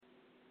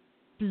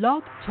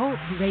Blog Talk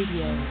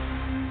Radio.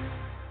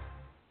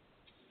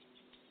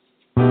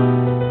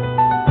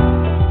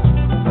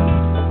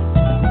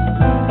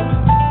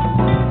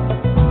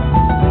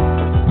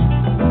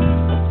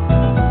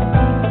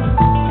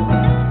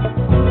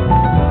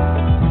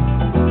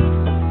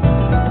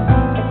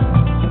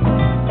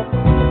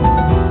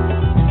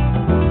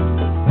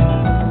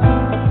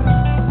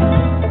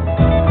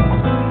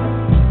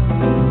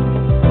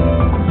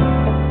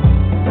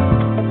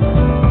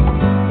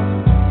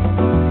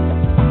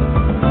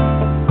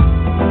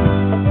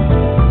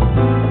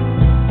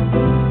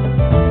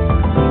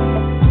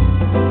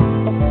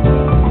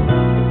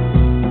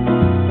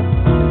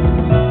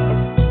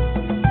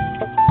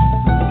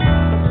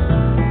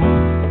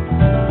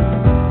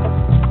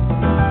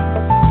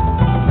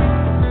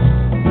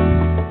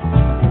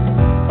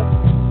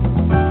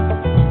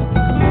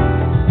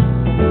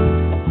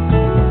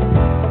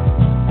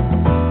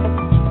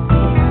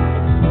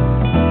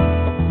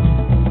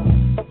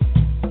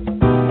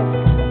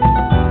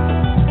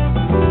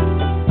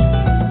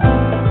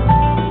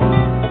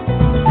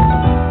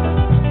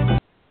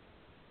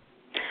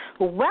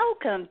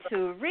 Welcome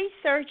to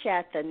Research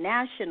at the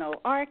National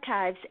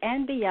Archives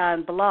and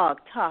Beyond Blog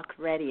Talk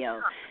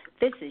Radio.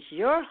 This is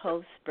your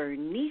host,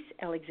 Bernice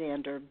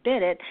Alexander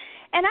Bennett,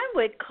 and I'm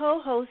with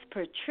co-host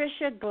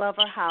Patricia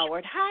Glover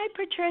Howard. Hi,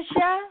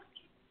 Patricia.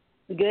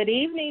 Good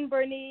evening,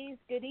 Bernice.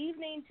 Good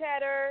evening,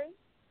 Chatters.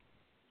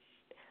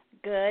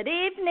 Good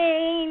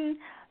evening.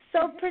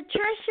 So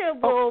Patricia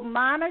will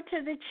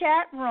monitor the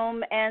chat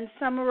room and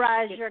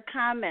summarize your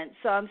comments.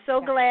 So I'm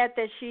so glad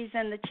that she's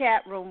in the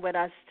chat room with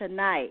us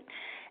tonight.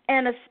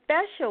 And a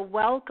special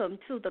welcome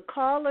to the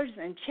callers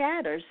and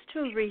chatters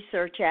to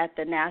Research at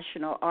the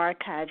National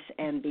Archives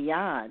and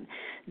Beyond.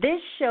 This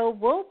show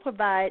will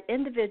provide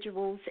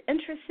individuals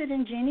interested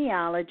in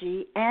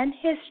genealogy and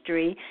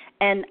history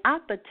an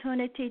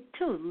opportunity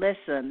to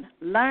listen,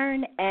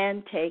 learn,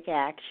 and take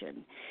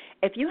action.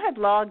 If you have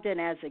logged in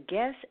as a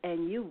guest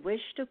and you wish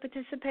to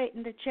participate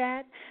in the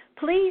chat,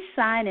 please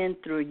sign in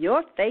through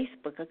your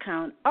Facebook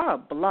account or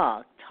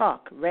Blog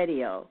Talk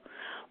Radio.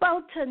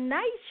 Well,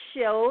 tonight's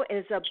show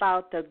is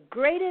about the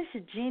greatest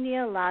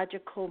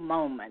genealogical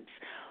moments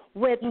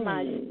with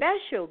my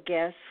special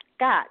guest,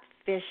 Scott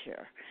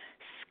Fisher.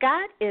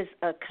 Scott is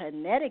a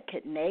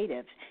Connecticut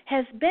native,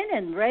 has been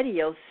in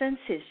radio since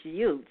his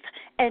youth,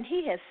 and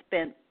he has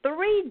spent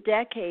 3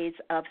 decades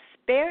of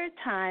spare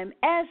time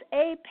as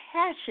a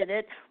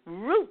passionate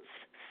roots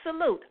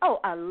salute. Oh,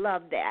 I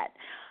love that.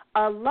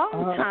 A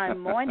longtime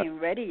morning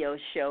radio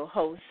show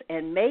host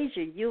in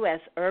major U.S.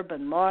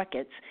 urban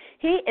markets,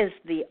 he is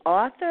the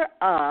author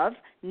of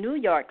New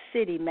York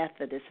City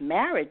Methodist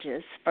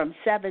Marriages from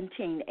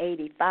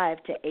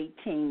 1785 to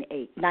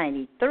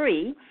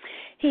 1893.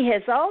 He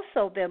has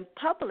also been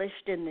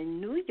published in the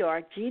New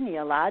York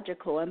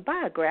Genealogical and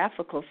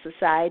Biographical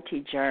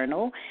Society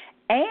Journal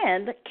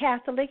and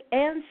Catholic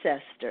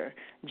Ancestor,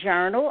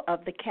 Journal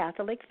of the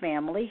Catholic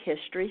Family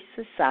History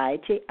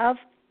Society of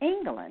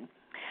England.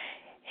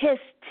 His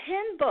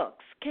 10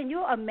 books, can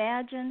you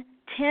imagine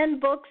 10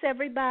 books,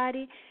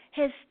 everybody?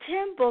 His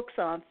 10 books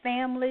on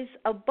families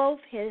of both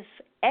his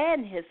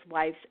and his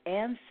wife's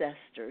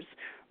ancestors,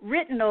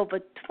 written over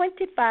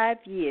 25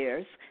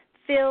 years,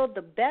 fill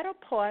the better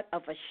part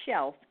of a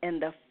shelf in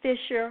the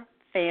Fisher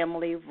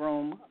Family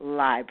Room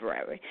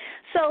Library.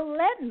 So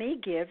let me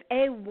give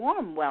a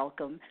warm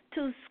welcome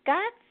to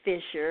Scott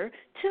Fisher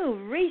to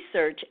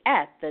Research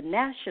at the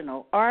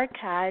National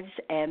Archives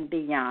and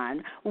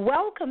Beyond.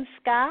 Welcome,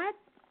 Scott.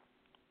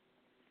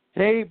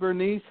 Hey,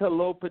 Bernice.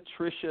 Hello,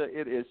 Patricia.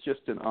 It is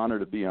just an honor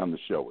to be on the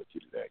show with you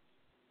today.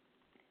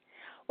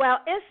 Well,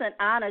 it's an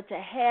honor to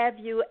have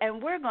you,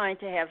 and we're going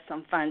to have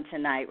some fun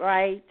tonight,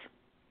 right?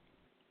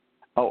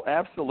 Oh,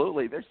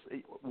 absolutely.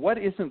 What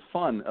isn't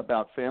fun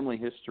about family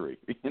history?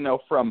 You know,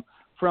 from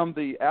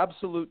the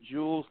absolute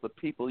jewels, the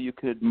people you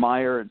could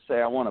admire and say,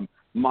 I want to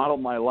model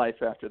my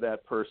life after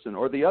that person,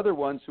 or the other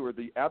ones who are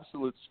the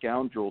absolute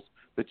scoundrels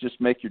that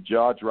just make your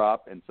jaw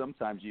drop and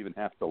sometimes you even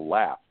have to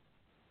laugh.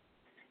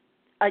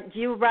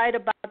 You're right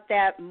about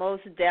that,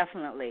 most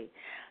definitely.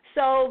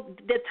 So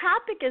the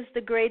topic is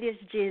the greatest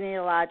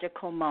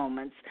genealogical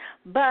moments.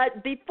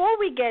 But before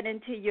we get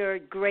into your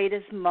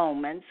greatest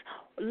moments,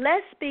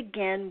 let's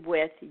begin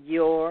with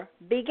your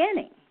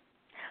beginning.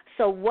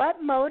 So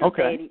what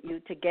motivated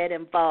you to get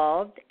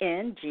involved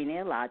in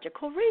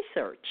genealogical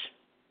research?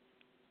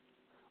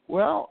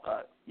 Well,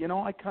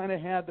 I kind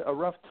of had a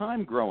rough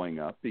time growing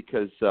up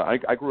because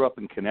I grew up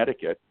in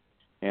Connecticut.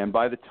 And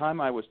by the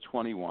time I was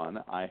 21,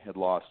 I had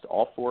lost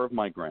all 4 of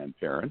my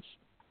grandparents.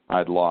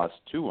 I'd lost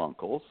 2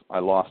 uncles. I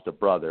lost a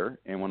brother.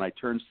 And when I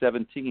turned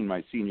 17,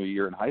 my senior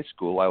year in high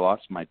school, I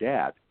lost my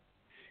dad.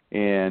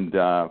 And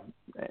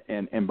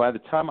by the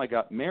time I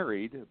got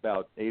married,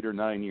 about 8 or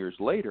 9 years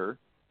later,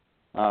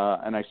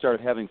 and I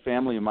started having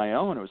family of my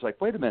own, it was like,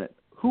 wait a minute,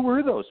 who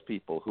were those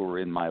people who were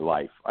in my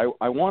life?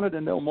 I wanted to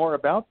know more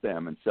about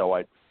them. And so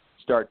I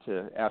start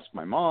to ask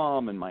my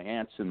mom and my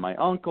aunts and my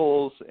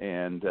uncles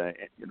and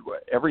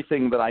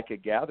everything that I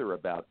could gather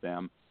about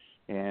them.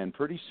 And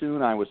pretty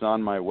soon I was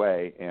on my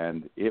way,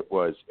 and it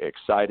was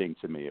exciting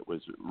to me. It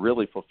was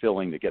really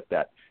fulfilling to get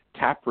that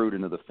taproot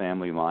into the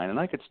family line, and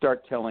I could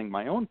start telling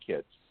my own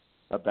kids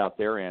about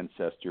their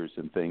ancestors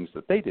and things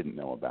that they didn't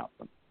know about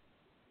them.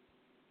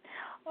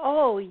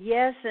 Oh,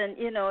 yes, and,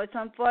 it's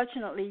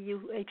unfortunately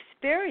you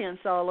experience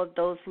all of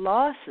those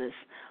losses.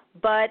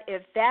 But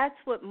if that's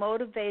what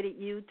motivated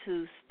you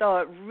to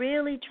start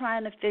really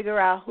trying to figure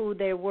out who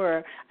they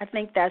were, I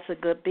think that's a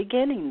good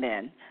beginning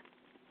then.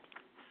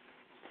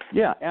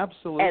 Yeah,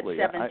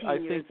 absolutely. At 17 I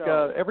years think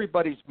old.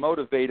 everybody's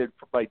motivated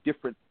by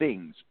different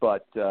things,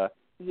 but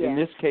in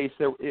this case,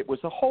 it was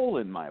a hole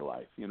in my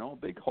life, a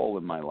big hole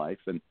in my life,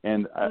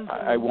 and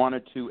I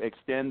wanted to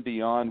extend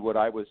beyond what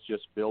I was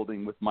just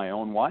building with my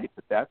own wife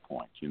at that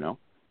point,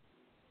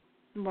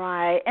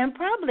 Right, and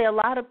probably a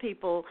lot of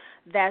people,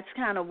 that's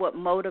kind of what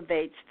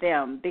motivates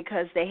them,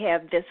 because they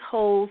have this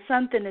hole,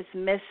 something is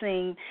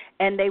missing,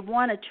 and they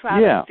want to try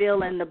to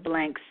fill in the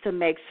blanks to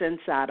make sense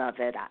out of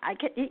it. I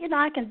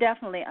can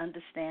definitely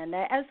understand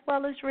that, as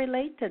well as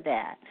relate to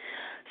that.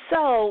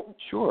 So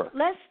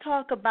let's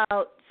talk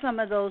about some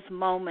of those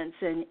moments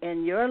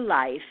in your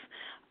life,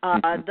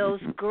 those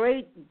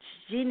great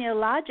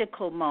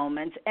genealogical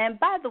moments. And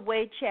by the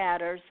way,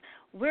 chatters,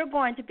 we're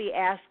going to be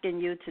asking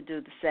you to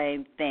do the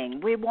same thing.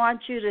 We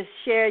want you to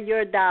share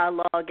your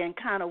dialogue and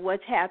kind of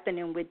what's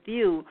happening with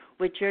you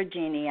with your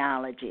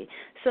genealogy.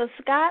 So,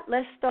 Scott,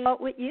 let's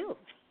start with you.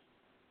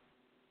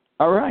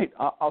 All right.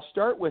 I'll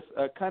start with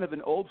kind of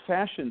an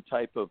old-fashioned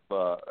type of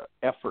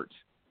effort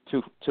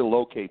to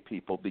locate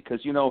people, because,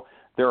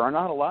 there are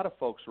not a lot of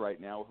folks right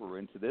now who are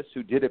into this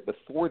who did it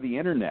before the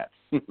Internet.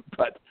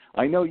 But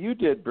I know you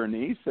did,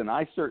 Bernice, and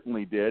I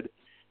certainly did.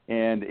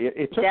 And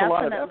it took a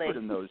lot of effort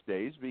in those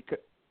days,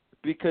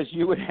 because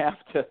you would have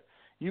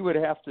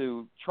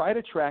to try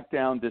to track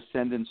down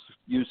descendants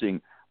using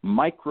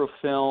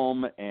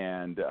microfilm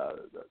and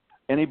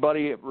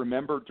anybody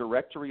remember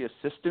directory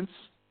assistance?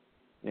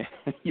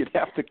 You'd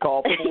have to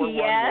call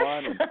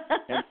 411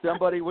 and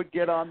somebody would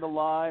get on the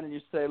line and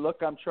you say, look,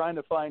 I'm trying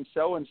to find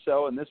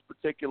so-and-so in this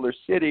particular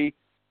city,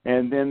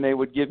 and then they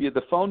would give you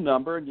the phone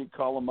number and you'd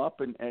call them up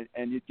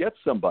and you'd get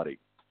somebody.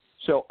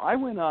 So I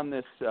went on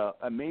this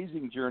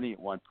amazing journey at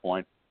one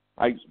point.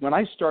 When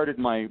I started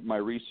my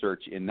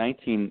research in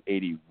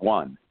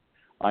 1981,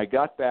 I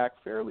got back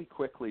fairly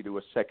quickly to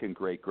a second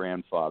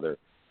great-grandfather,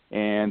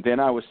 and then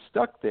I was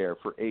stuck there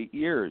for 8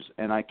 years,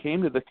 and I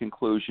came to the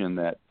conclusion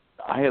that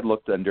I had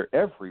looked under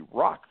every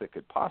rock that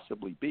could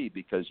possibly be,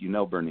 because,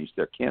 Bernice,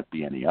 there can't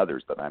be any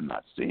others that I'm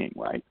not seeing,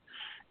 right?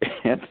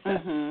 And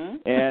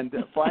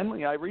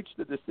finally I reached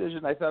the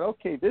decision. I thought,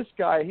 okay, this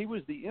guy, he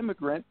was the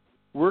immigrant.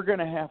 We're going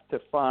to have to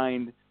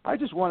find – I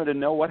just wanted to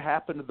know what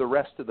happened to the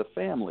rest of the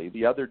family,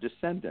 the other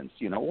descendants.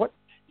 What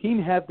he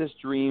had this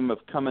dream of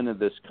coming to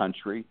this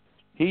country.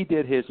 He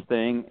did his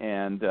thing,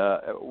 and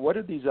what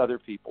did these other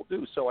people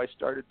do? So I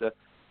started to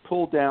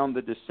pull down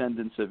the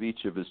descendants of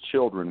each of his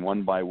children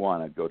one by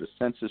one. I'd go to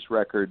census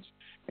records,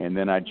 and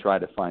then I'd try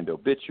to find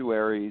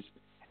obituaries.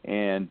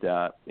 And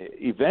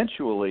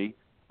eventually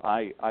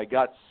I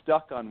got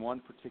stuck on one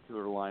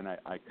particular line.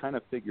 I kind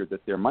of figured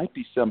that there might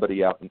be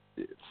somebody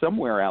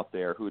somewhere out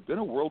there who had been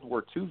a World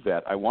War II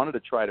vet. I wanted to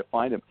try to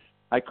find him.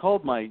 I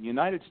called my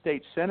United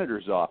States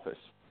Senator's office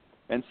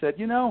and said,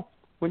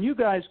 when you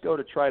guys go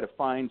to try to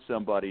find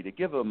somebody to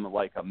give them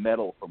like a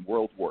medal from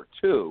World War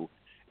II,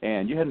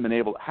 and you hadn't been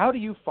able, how do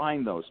you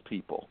find those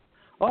people?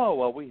 Oh,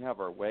 well, we have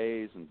our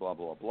ways and blah,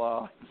 blah,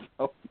 blah.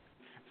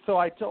 So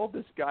I told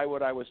this guy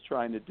what I was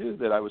trying to do,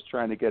 that I was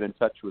trying to get in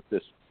touch with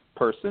this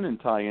person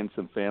and tie in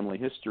some family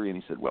history.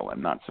 And he said, well,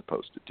 I'm not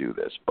supposed to do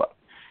this. But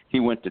he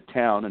went to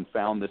town and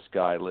found this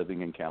guy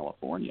living in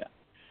California.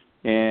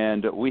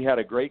 And we had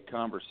a great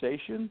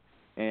conversation,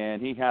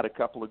 and he had a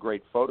couple of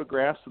great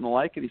photographs and the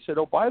like. And he said,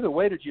 oh, by the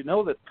way, did you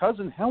know that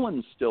Cousin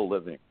Helen's still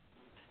living?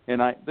 And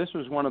this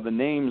was one of the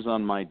names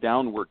on my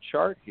downward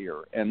chart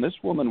here. And this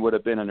woman would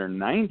have been in her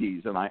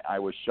 90s, and I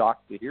was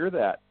shocked to hear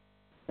that.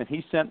 And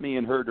he sent me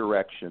in her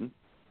direction.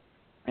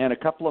 And a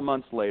couple of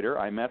months later,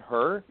 I met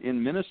her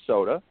in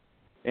Minnesota,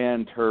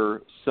 and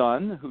her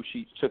son, who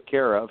she took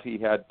care of. He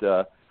had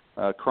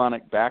a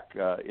chronic back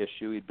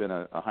issue. He'd been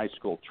a high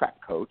school track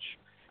coach,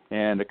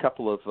 and a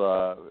couple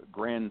of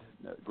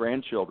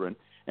grandchildren.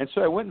 And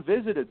so I went and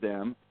visited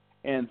them,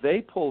 and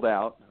they pulled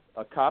out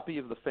a copy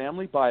of the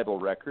family Bible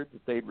record that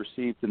they'd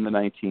received in the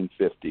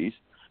 1950s,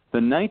 the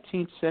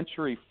 19th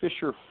century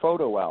Fisher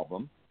photo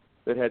album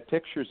that had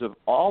pictures of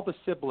all the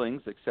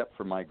siblings except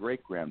for my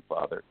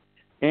great-grandfather,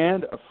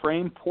 and a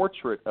framed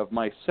portrait of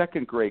my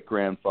second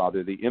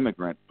great-grandfather, the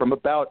immigrant, from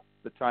about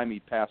the time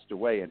he passed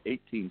away in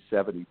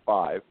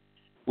 1875,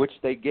 which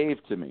they gave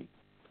to me.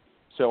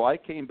 So I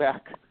came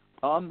back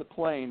on the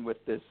plane with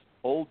this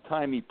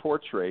old-timey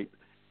portrait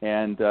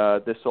and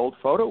this old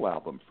photo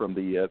album from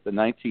the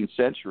 19th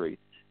century.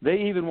 They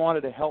even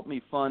wanted to help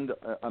me fund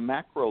a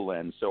macro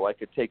lens so I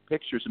could take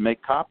pictures and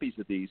make copies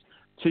of these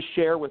to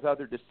share with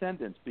other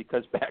descendants,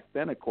 because back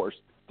then, of course,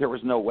 there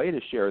was no way to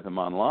share them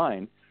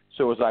online.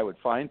 So as I would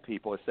find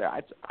people, I'd say,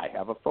 I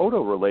have a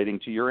photo relating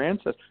to your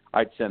ancestors.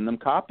 I'd send them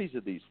copies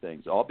of these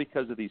things, all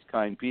because of these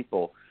kind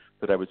people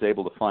that I was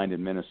able to find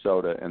in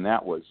Minnesota, and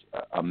that was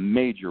a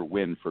major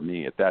win for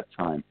me at that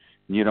time.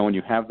 You know, when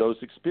you have those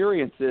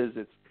experiences,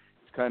 it's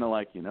kind of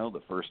like, you know,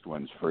 the first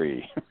one's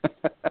free.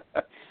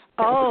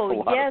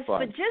 Oh, yes,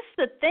 but just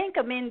to think,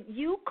 I mean,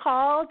 you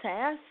called to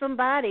ask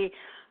somebody,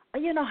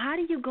 you know, how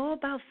do you go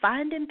about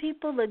finding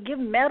people to give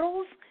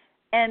medals?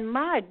 And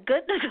my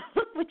goodness,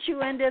 look what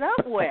you ended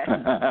up with.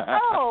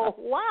 Oh,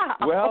 wow.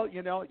 Well,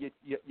 you know,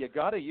 you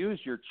got to use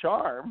your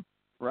charm,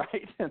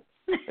 right?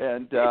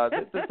 And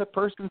the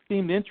person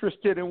seemed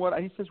interested in what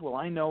he says. Well,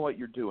 I know what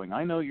you're doing.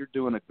 I know you're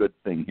doing a good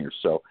thing here.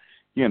 So,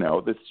 you know,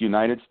 this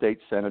United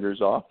States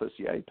Senator's office.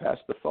 Yeah, he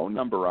passed the phone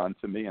number on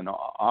to me, and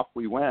off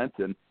we went.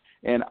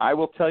 And I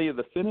will tell you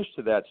the finish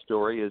to that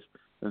story is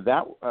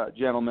that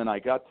gentleman I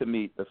got to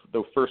meet,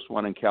 the first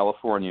one in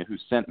California who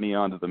sent me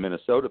on to the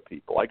Minnesota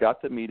people. I got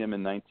to meet him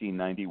in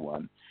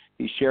 1991.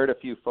 He shared a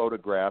few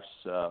photographs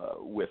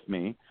with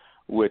me,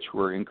 which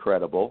were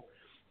incredible.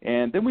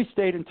 And then we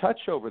stayed in touch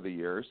over the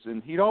years,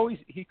 and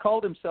he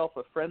called himself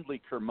a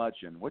friendly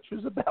curmudgeon, which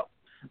was about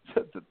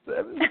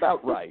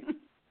right.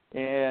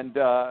 And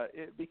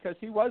because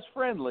he was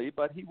friendly,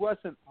 but he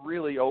wasn't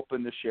really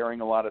open to sharing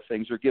a lot of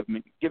things or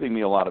giving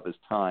me a lot of his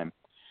time.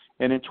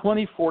 And in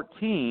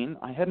 2014,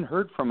 I hadn't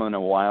heard from him in a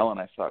while, and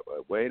I thought,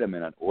 wait a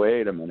minute.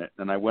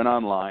 And I went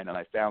online, and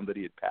I found that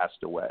he had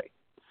passed away.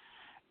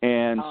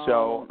 And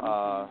so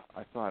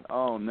I thought,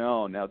 oh,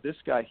 no. Now, this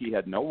guy, he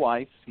had no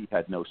wife, he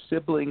had no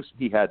siblings,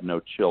 he had no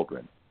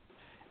children.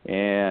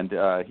 And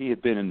he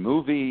had been in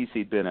movies,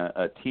 he'd been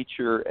a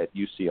teacher at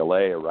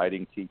UCLA, a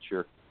writing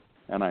teacher.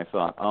 And I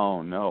thought,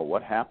 oh, no,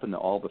 what happened to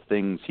all the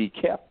things he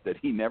kept that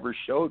he never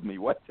showed me?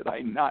 What did I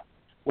not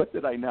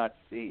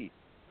see?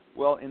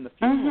 Well, in the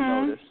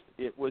funeral notice,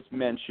 it was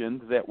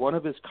mentioned that one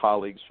of his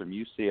colleagues from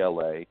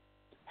UCLA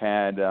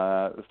had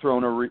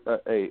thrown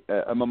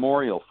a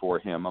memorial for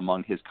him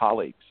among his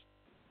colleagues.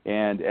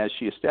 And as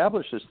she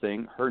established this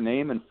thing, her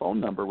name and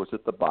phone number was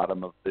at the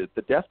bottom of the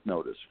death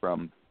notice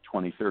from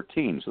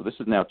 2013. So this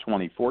is now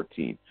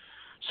 2014.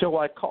 So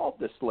I called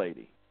this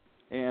lady,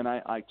 and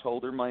I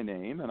told her my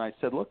name, and I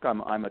said, look,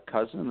 I'm a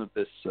cousin of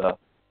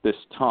this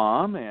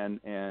Tom.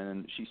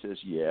 And she says,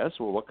 yes.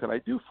 Well, what can I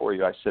do for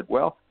you? I said,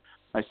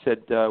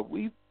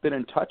 we've been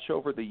in touch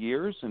over the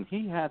years, and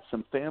he had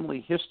some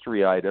family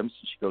history items.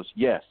 And she goes,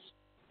 yes.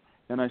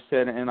 And I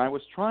said, and I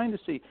was trying to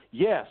see,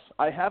 yes,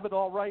 I have it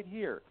all right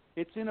here.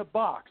 It's in a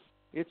box.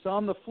 It's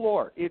on the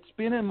floor. It's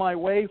been in my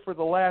way for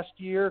the last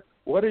year.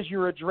 What is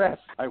your address?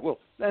 I will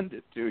send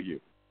it to you.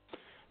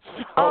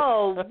 So,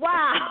 oh,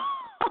 wow.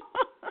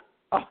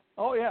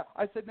 oh, yeah.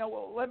 I said, no,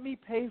 well, let me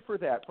pay for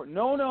that.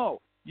 No,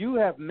 you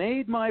have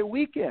made my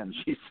weekend,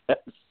 she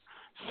says.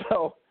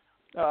 So,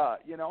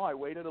 I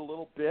waited a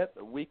little bit.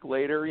 A week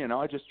later,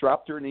 I just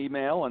dropped her an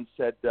email and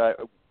said,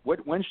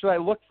 when should I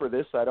look for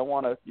this? I don't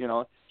want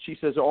to, She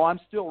says, I'm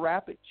still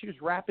wrapping. She was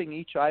wrapping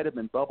each item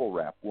in bubble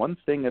wrap, one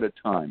thing at a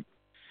time.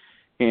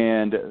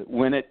 And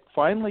when it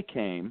finally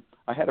came,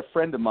 I had a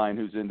friend of mine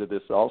who's into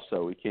this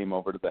also. He came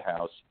over to the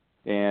house,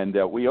 and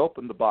we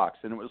opened the box,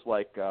 and it was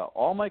like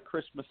all my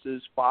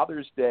Christmases,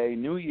 Father's Day,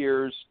 New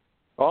Year's,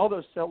 all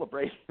those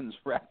celebrations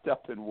wrapped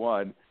up in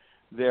one.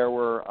 There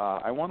were,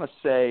 I want to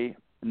say,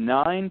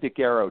 9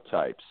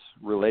 daguerreotypes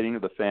relating to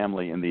the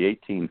family in the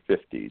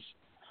 1850s.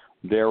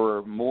 There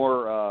were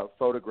more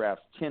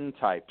photographs, tin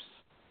types,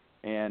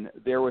 and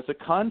there was a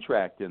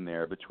contract in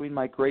there between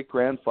my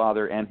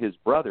great-grandfather and his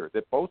brother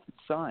that both had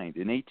signed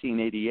in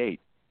 1888,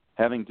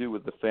 having to do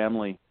with the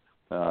family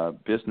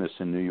business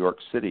in New York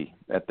City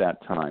at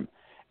that time.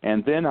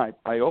 And then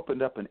I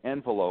opened up an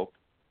envelope,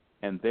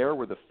 and there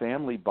were the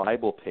family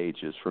Bible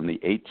pages from the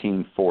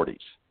 1840s.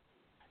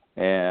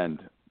 And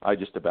I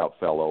just about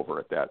fell over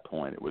at that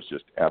point. It was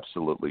just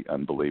absolutely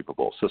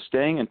unbelievable. So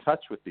staying in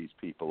touch with these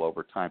people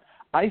over time,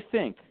 I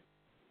think,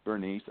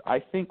 Bernice,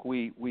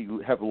 we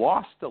have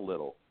lost a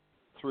little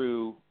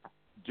through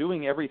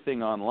doing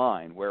everything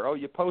online where,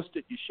 you post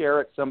it, you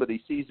share it,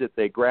 somebody sees it,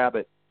 they grab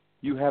it.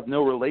 You have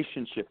no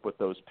relationship with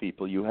those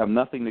people. You have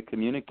nothing to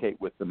communicate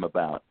with them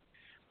about.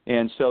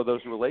 And so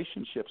those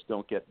relationships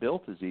don't get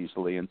built as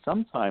easily. And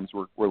sometimes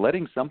we're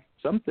letting some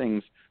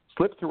things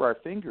slip through our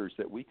fingers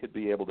that we could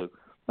be able to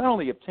not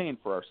only obtain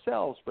for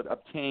ourselves, but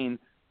obtain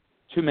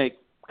to make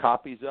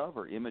copies of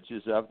or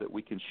images of that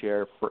we can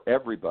share for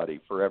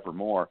everybody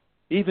forevermore,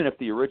 even if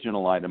the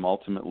original item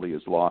ultimately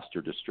is lost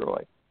or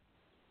destroyed.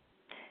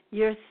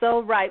 You're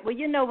so right. Well,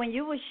 when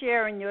you were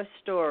sharing your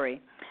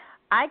story,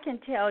 I can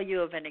tell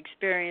you of an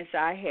experience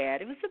I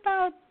had. It was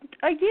about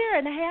a year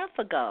and a half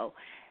ago,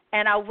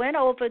 and I went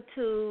over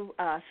to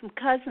some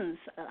cousins'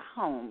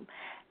 home.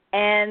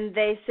 And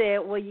they said,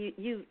 well,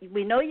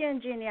 we know you're in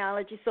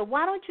genealogy, so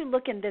why don't you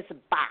look in this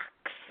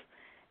box?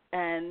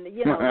 And,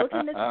 look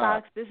in this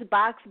box. This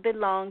box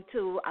belonged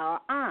to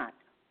our aunt.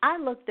 I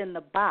looked in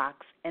the box,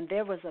 and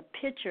there was a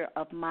picture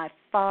of my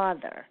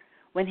father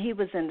when he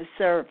was in the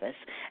service.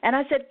 And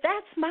I said,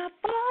 that's my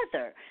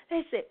father.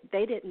 They said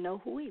they didn't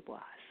know who he was.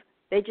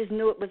 They just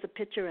knew it was a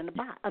picture in the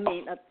box. I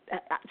mean,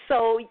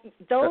 so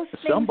those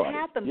things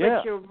happen. Yeah.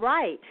 But you're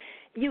right.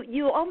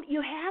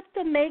 You have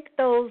to make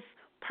those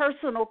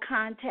personal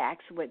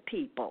contacts with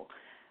people,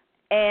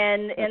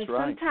 and right.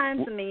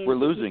 sometimes I mean we're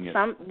losing it.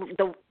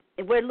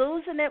 We're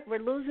losing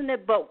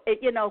it. But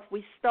if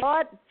we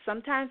start,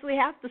 sometimes we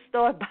have to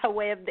start by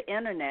way of the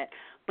internet.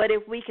 But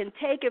if we can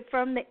take it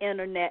from the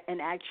internet and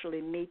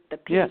actually meet the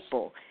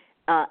people. Yes.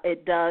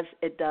 It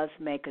does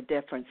make a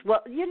difference.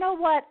 Well, you know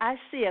what? I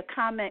see a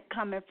comment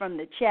coming from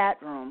the chat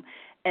room,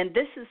 and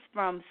this is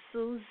from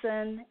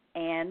Susan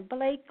Ann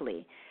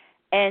Blakely.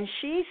 And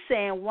she's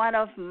saying one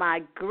of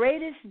my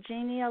greatest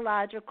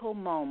genealogical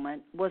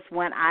moments was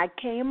when I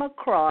came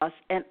across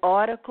an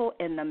article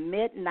in the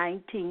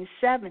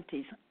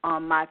mid-1970s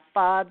on my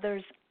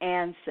father's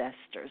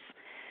ancestors,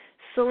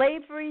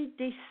 slavery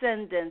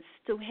descendants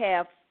to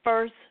have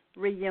first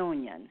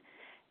reunion.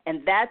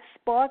 And that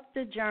sparked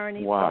the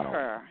journey for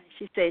her.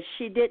 She says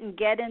she didn't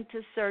get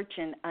into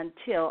searching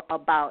until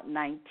about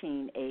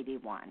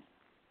 1981.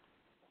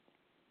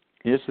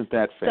 Isn't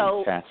that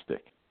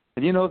fantastic?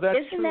 And that's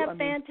isn't true. That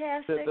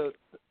fantastic?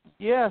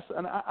 Yes,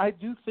 and I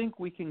do think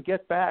we can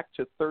get back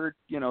to third,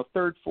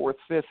 fourth,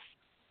 fifth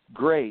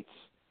grades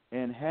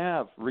and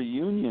have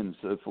reunions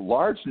of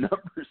large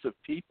numbers of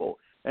people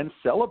and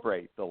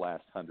celebrate the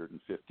last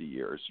 150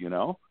 years.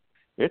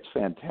 It's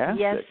fantastic.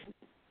 Yes.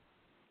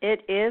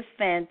 It is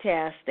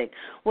fantastic.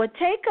 Well,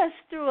 take us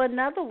through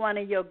another one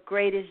of your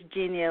greatest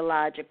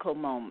genealogical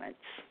moments.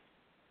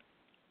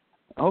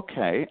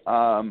 Okay.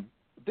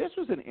 This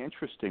was an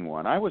interesting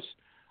one. I was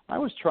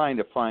trying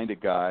to find a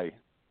guy.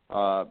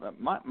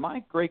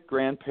 My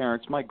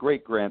great-grandparents, my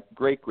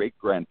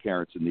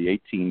great-great-grandparents in the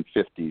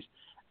 1850s,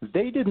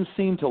 they didn't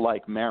seem to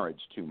like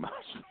marriage too much.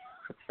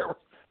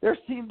 There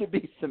seemed to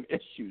be some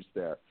issues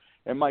there.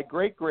 And my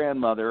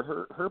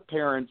great-grandmother, her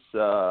parents,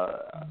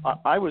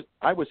 I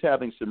was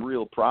having some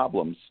real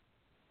problems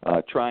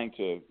trying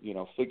to,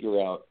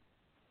 figure out.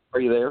 Are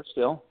you there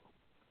still?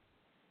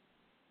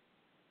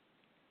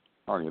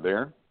 Are you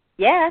there?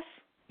 Yes.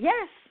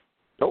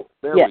 Oh,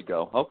 there we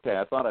go. Okay,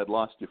 I thought I'd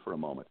lost you for a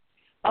moment.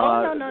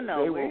 Oh,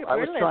 no.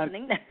 We're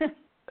listening.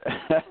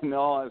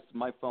 No,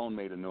 my phone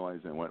made a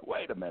noise and went,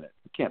 wait a minute,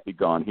 it can't be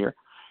gone here.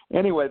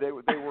 Anyway, they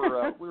were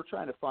we were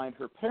trying to find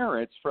her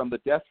parents from the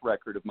death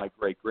record of my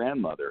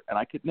great-grandmother, and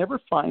I could never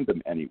find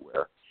them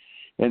anywhere.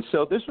 And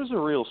so this was a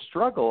real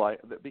struggle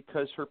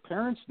because her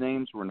parents'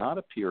 names were not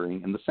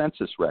appearing in the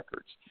census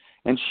records,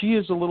 and she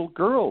as a little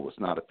girl was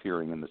not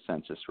appearing in the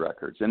census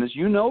records. And as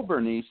you know,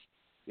 Bernice,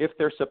 if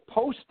they're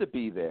supposed to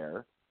be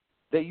there,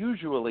 they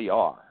usually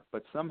are,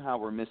 but somehow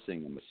we're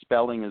missing them. The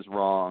spelling is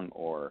wrong,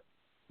 or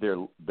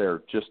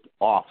they're just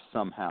off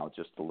somehow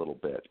just a little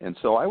bit. And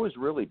so I was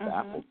really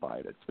baffled by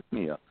it. It took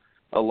me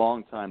a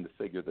long time to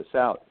figure this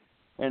out.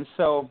 And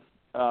so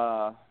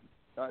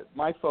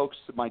my folks,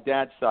 my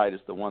dad's side is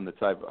the one that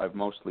I've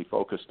mostly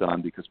focused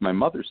on because my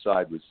mother's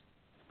side was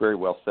very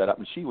well set up,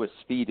 and she was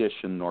Swedish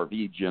and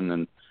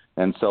Norwegian,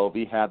 and so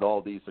we had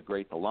all these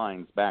great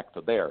lines back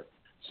to there.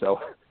 So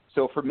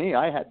for me,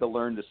 I had to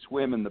learn to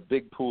swim in the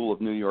big pool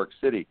of New York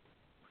City.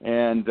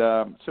 And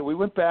so we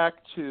went back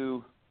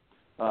to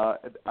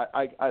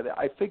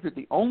I figured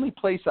the only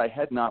place I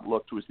had not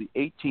looked was the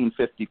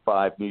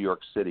 1855 New York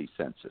City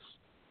census.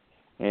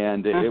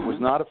 And it was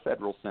not a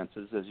federal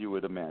census, as you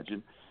would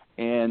imagine.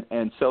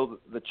 And so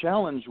the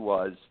challenge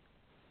was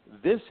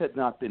this had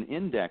not been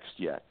indexed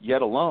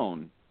yet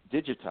alone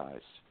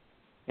digitized.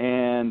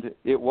 And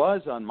it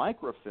was on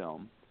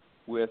microfilm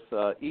with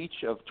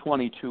each of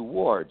 22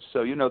 wards.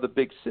 So, the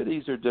big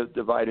cities are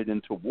divided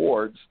into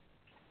wards.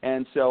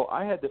 And so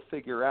I had to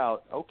figure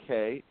out,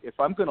 okay, if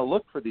I'm going to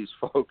look for these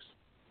folks,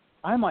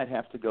 I might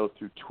have to go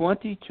through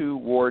 22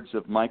 wards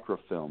of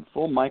microfilm,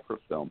 full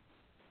microfilm,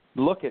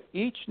 look at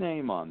each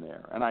name on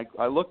there. And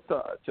I looked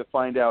to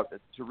find out,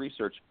 to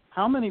research,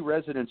 how many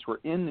residents were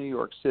in New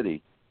York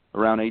City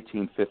around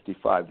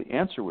 1855. The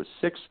answer was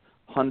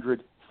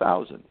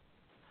 600,000.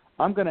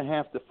 I'm going to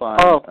have to find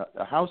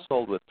a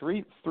household with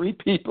three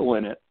people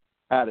in it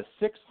out of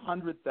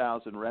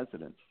 600,000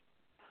 residents.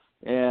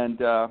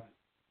 And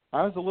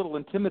I was a little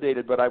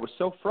intimidated, but I was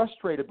so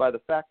frustrated by the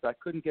fact that I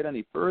couldn't get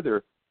any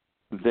further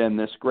than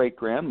this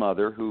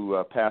great-grandmother who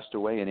passed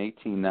away in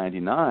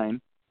 1899,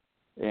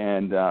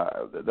 and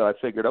that I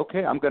figured,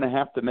 okay, I'm going to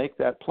have to make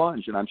that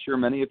plunge. And I'm sure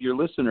many of your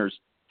listeners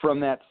from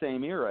that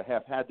same era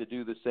have had to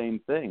do the same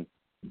thing,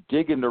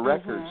 dig into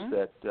records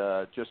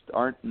that just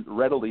aren't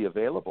readily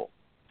available.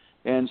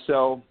 And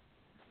so,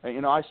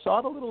 I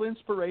sought a little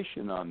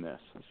inspiration on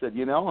this. I said,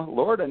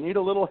 Lord, I need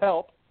a little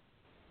help.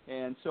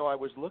 And so I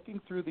was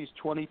looking through these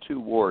 22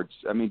 wards.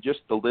 I mean, just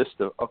the list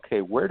of, okay,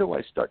 where do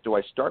I start? Do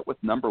I start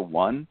with number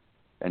 1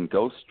 and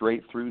go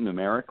straight through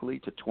numerically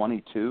to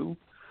 22?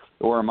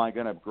 Or am I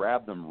going to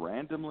grab them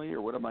randomly, or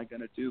what am I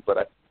going to do?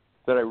 But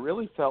I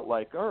really felt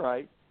like, all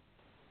right,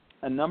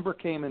 a number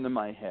came into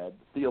my head,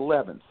 the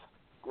 11th.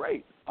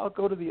 Great, I'll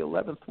go to the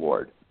 11th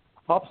ward.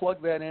 I'll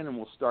plug that in and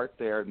we'll start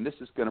there. And this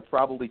is going to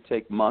probably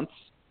take months.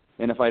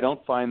 And if I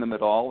don't find them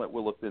at all, it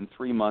will have been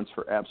 3 months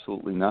for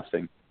absolutely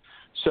nothing.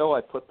 So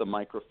I put the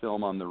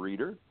microfilm on the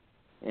reader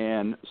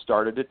and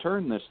started to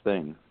turn this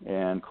thing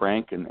and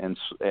crank, and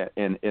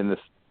this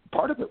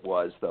part of it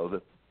was, though,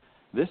 that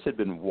this had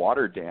been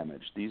water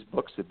damaged. These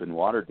books had been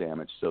water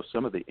damaged, so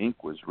some of the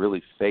ink was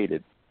really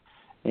faded.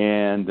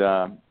 And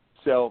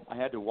so I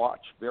had to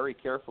watch very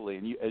carefully.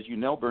 And as you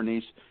know,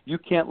 Bernice, you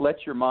can't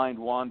let your mind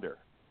wander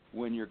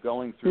when you're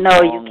going through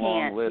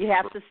long lists. You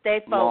have to stay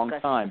focused. Long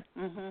time.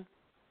 Mm-hmm.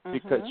 Mm-hmm.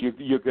 Because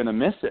you're going to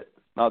miss it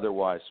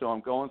otherwise. So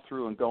I'm going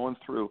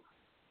through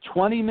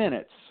 20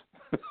 minutes.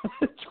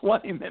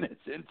 20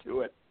 minutes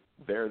into it,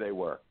 there they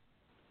were.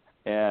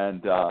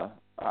 And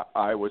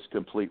I was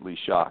completely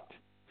shocked.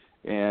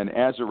 And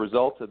as a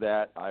result of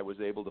that, I was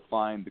able to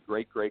find the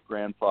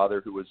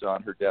great-great-grandfather who was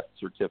on her death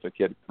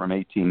certificate from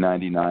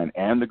 1899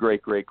 and the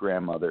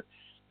great-great-grandmother.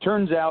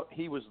 Turns out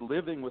he was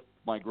living with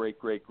my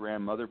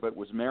great-great-grandmother but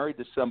was married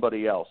to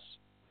somebody else.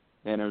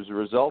 And as a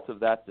result of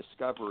that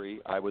discovery,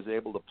 I was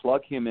able to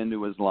plug him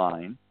into his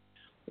line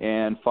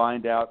and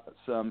find out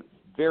some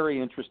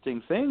very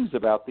interesting things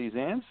about these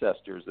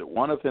ancestors. That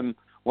one of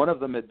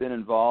them had been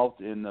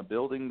involved in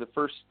building the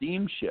first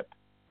steamship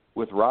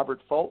with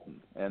Robert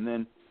Fulton, and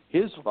then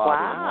his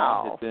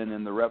father-in-law had been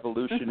in the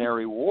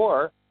Revolutionary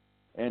War,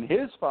 and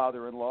his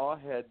father-in-law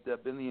had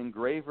been the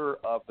engraver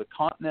of the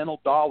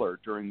Continental Dollar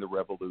during the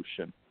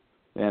Revolution,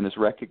 and is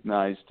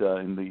recognized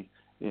in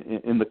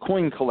the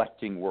coin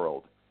collecting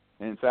world.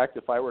 And in fact,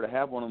 if I were to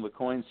have one of the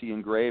coins he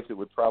engraved, it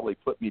would probably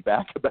put me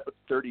back about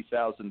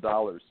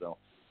 $30,000. So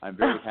I'm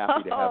very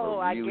happy to have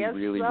a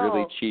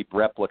really cheap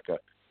replica.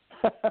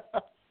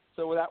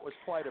 So that was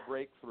quite a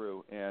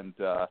breakthrough. And,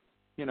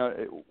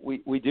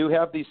 we do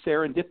have these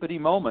serendipity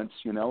moments,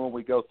 when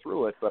we go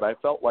through it. But I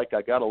felt like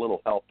I got a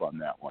little help on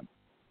that one.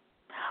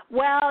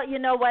 Well, you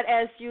know what,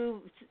 as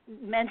you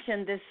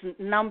mentioned, this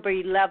number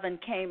 11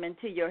 came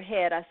into your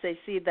head. I say,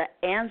 see, the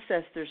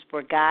ancestors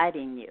were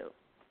guiding you.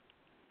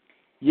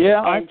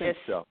 Yeah, I think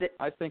so.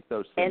 I think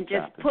those things and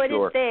just happen, put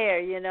sure. it there.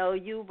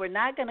 You were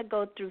not going to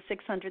go through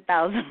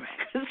 600,000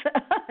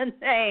 records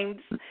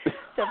names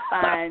to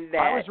find that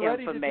I was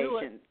ready information. To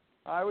do it.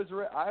 I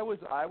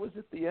was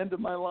at the end of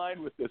my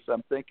line with this.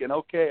 I'm thinking,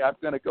 okay, I'm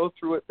going to go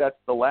through it. That's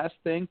the last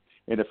thing,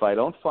 and if I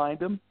don't find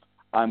them,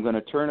 I'm going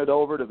to turn it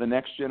over to the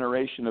next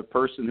generation of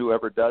person who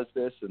ever does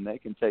this, and they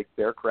can take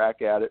their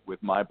crack at it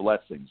with my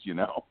blessings.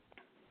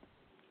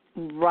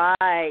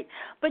 Right.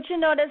 But,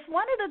 that's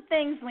one of the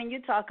things when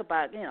you talk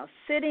about,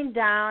 sitting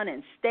down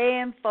and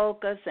staying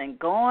focused and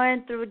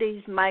going through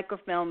these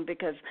microfilm,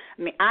 because,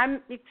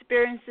 I'm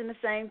experiencing the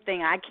same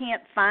thing. I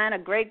can't find a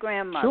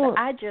great-grandmother. Sure.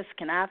 I just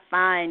cannot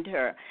find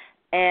her.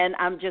 And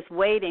I'm just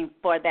waiting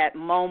for that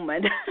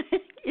moment,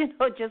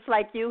 just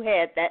like you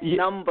had that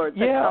number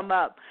to come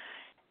up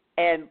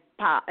and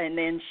pop, and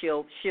then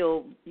she'll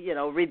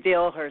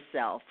reveal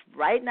herself.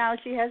 Right now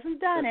she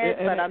hasn't done it,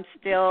 but I'm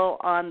still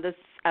on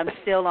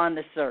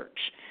the search,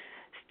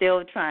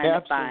 still trying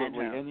to find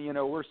her. Absolutely,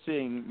 and we're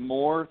seeing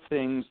more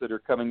things that are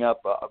coming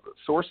up,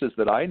 sources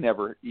that I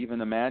never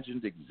even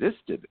imagined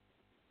existed,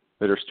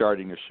 that are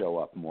starting to show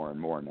up more and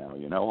more now.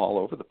 All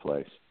over the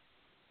place.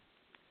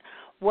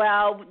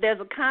 Well, there's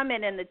a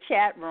comment in the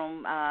chat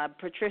room.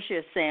 Patricia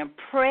is saying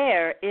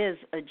prayer is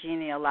a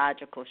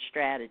genealogical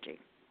strategy.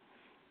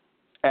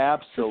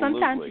 Absolutely. So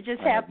sometimes you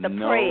just have to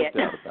pray it.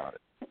 No doubt about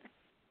it.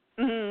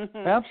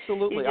 Mm-hmm.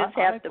 Absolutely.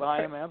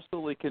 I am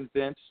absolutely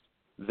convinced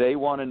they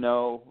want to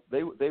know.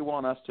 They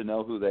want us to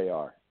know who they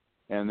are,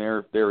 and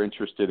they're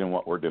interested in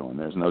what we're doing.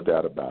 There's no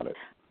doubt about it.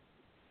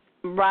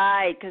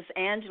 Right, because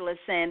Angela's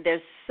saying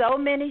there's so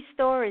many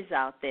stories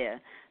out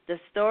there. The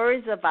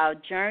stories of our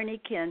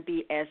journey can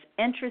be as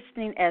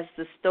interesting as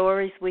the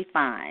stories we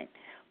find.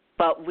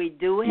 But we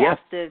do have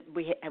to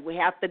we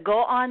have to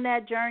go on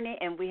that journey,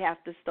 and we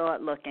have to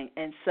start looking.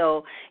 And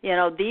so,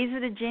 these are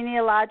the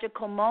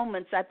genealogical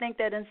moments, I think,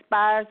 that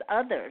inspires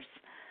others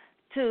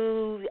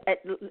to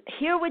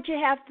hear what you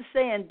have to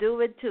say and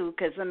do it too.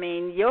 Because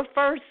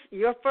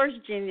your first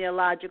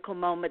genealogical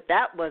moment,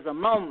 that was a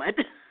moment,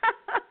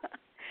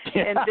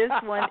 and this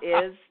one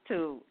is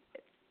too.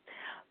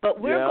 But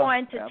we're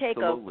going to take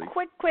a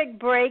quick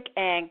break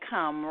and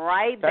come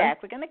right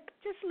back. We're going to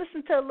just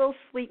listen to a little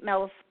Sweet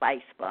Mellow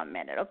Spice for a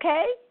minute,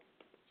 okay?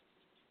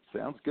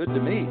 Sounds good to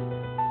me.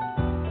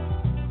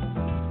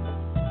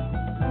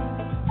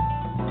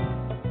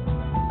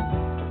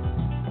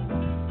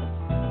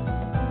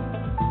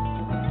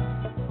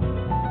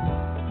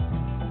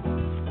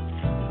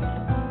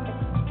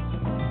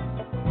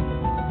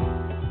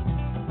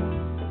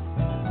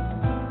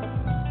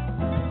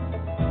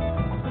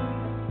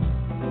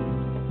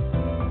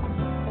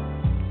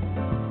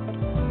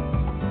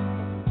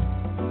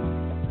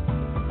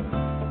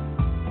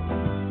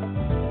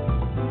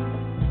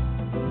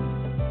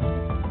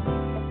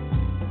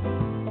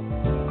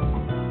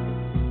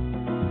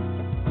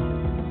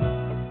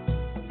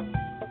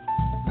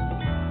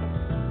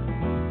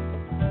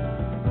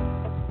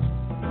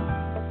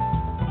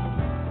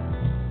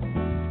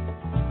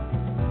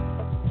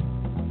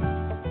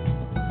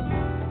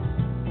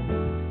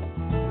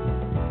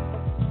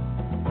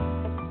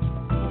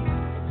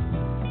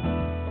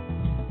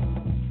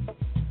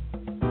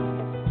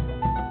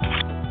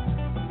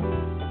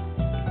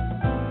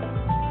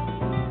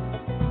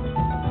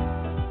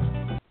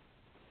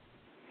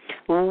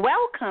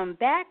 Welcome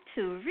back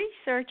to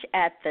Research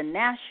at the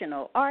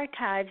National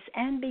Archives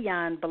and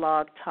Beyond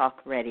Blog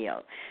Talk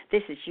Radio.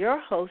 This is your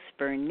host,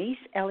 Bernice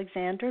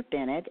Alexander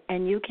Bennett,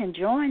 and you can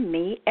join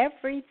me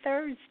every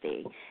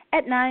Thursday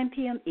at 9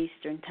 p.m.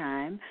 Eastern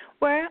Time,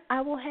 where I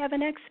will have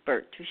an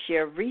expert to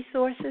share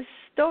resources,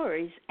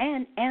 stories,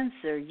 and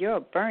answer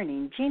your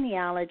burning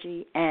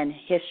genealogy and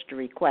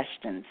history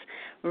questions.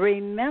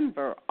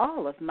 Remember,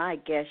 all of my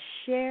guests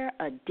share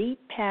a deep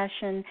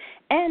passion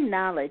and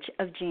knowledge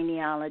of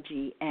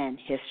genealogy and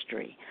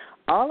history.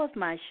 All of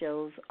my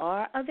shows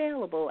are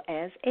available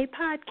as a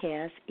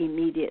podcast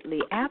immediately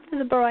after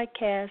the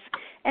broadcast,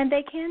 and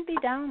they can be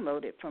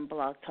downloaded from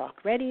Blog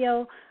Talk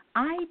Radio,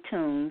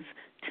 iTunes,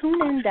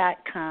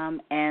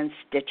 TuneIn.com, and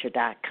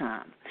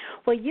Stitcher.com.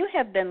 Well, you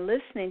have been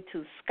listening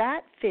to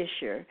Scott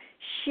Fisher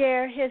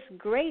share his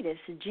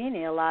greatest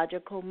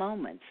genealogical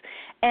moments.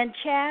 And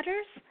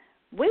chatters,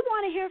 we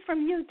want to hear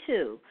from you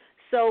too.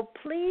 So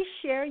please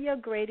share your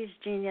greatest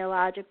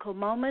genealogical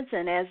moments,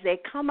 and as they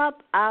come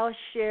up, I'll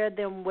share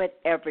them with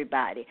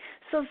everybody.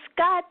 So,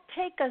 Scott,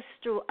 take us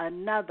through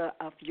another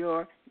of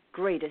your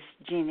greatest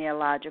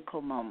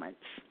genealogical moments.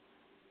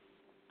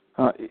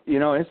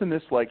 Isn't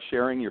this like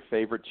sharing your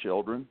favorite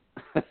children?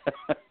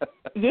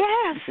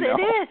 Yes,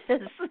 it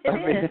is.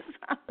 It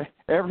is.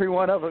 Every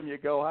one of them, you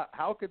go,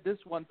 how could this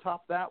one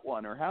top that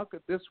one, or how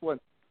could this one?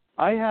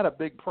 I had a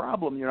big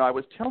problem. I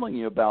was telling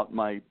you about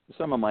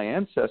some of my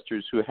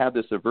ancestors who had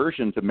this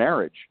aversion to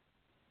marriage,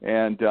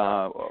 and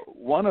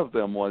one of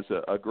them was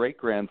a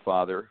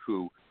great-grandfather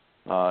who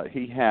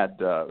he had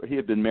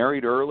been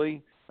married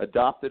early,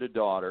 adopted a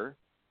daughter,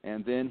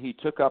 and then he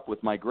took up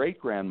with my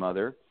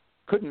great-grandmother.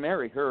 Couldn't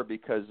marry her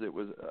because it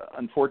was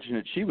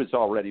unfortunate. She was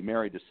already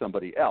married to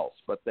somebody else,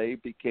 but they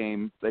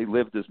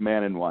lived as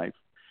man and wife.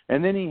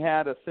 And then he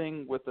had a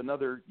thing with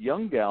another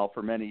young gal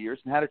for many years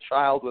and had a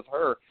child with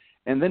her.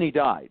 And then he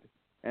died,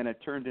 and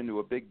it turned into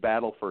a big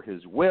battle for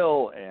his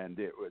will, and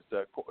it was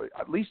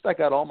at least I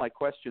got all my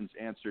questions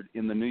answered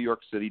in the New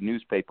York City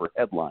newspaper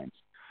headlines.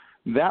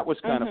 That was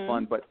kind of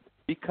fun, but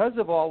because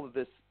of all of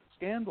this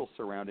scandal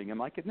surrounding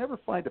him, I could never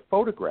find a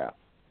photograph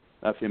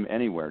of him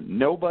anywhere.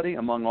 Nobody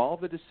among all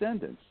the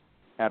descendants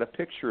had a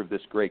picture of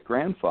this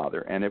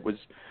great-grandfather, and it was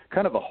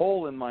kind of a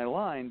hole in my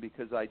line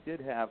because I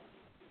did have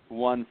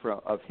one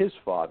of his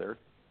father.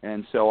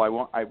 And so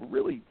I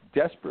really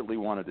desperately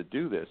wanted to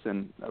do this.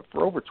 And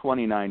for over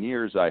 29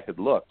 years, I had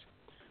looked.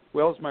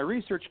 Well, as my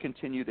research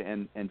continued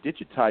and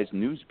digitized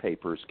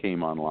newspapers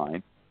came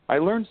online, I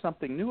learned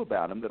something new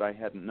about him that I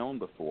hadn't known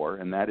before,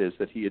 and that is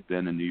that he had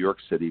been a New York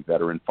City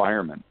veteran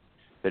fireman.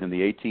 That in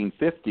the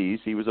 1850s,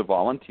 he was a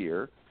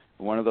volunteer,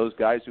 one of those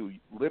guys who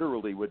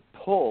literally would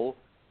pull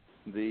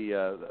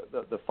the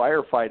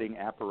firefighting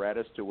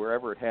apparatus to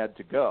wherever it had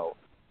to go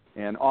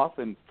and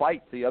often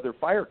fight the other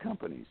fire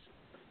companies.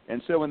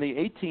 And so in the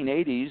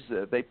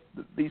 1880s,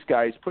 these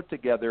guys put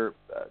together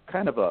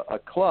kind of a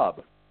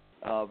club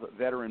of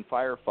veteran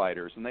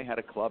firefighters, and they had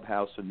a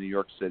clubhouse in New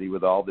York City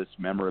with all this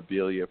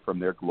memorabilia from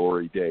their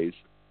glory days.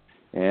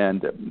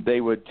 And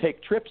they would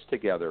take trips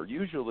together,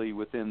 usually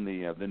within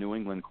the New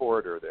England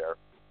corridor there,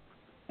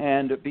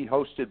 and be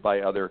hosted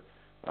by other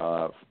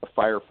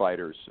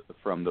firefighters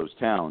from those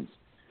towns.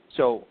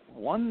 So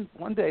one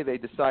day they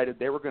decided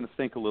they were going to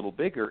think a little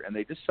bigger, and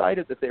they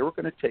decided that they were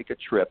going to take a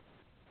trip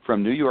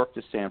from New York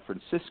to San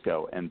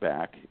Francisco and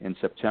back in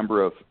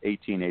September of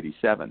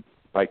 1887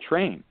 by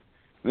train.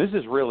 And this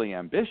is really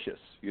ambitious,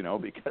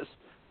 because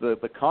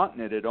the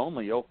continent had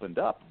only opened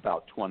up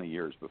about 20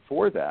 years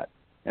before that,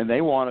 and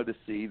they wanted to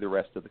see the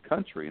rest of the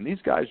country. And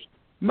these guys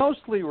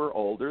mostly were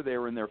older. They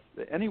were in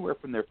anywhere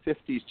from their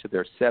 50s to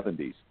their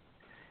 70s.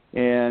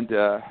 And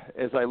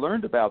as I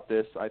learned about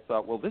this, I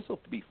thought, well, this will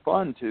be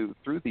fun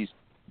through these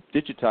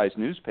digitized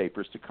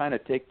newspapers, to kind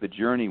of take the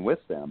journey with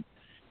them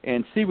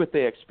and see what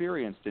they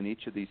experienced in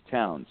each of these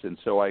towns. And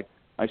so I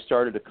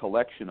started a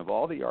collection of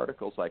all the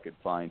articles I could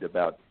find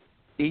about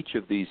each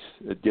of these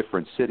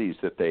different cities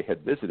that they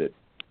had visited.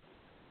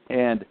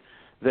 And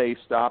they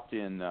stopped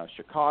in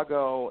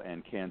Chicago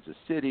and Kansas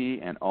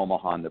City and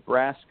Omaha,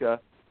 Nebraska.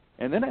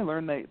 And then I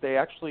learned they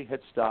actually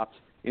had stopped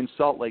in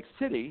Salt Lake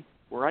City,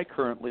 where I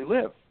currently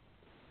live.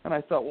 And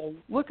I thought, well,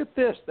 look at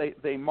this.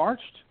 They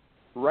marched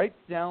right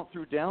down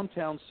through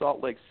downtown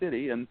Salt Lake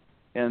City,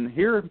 and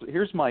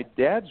here's my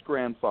dad's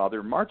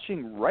grandfather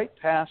marching right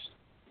past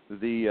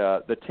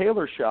the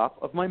tailor shop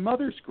of my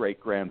mother's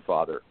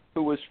great-grandfather,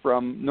 who was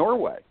from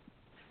Norway.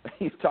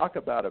 You talk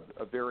about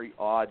a very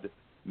odd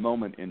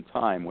moment in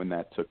time when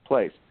that took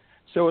place.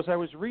 So as I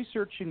was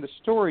researching the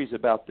stories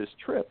about this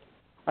trip,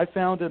 I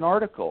found an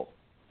article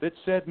that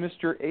said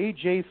Mr.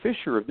 A.J.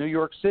 Fisher of New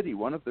York City,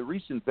 one of the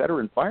recent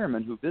veteran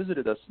firemen who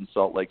visited us in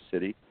Salt Lake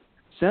City,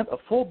 sent a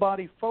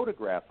full-body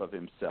photograph of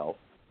himself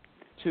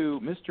to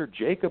Mr.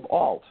 Jacob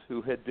Alt,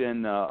 who had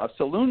been a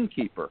saloon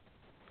keeper.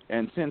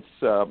 And since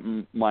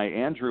my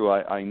Andrew,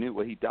 I knew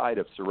he died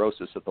of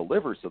cirrhosis of the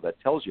liver, so that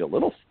tells you a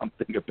little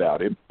something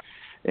about him.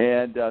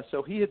 And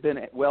so he had been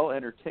well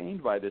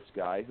entertained by this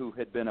guy who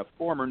had been a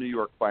former New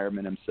York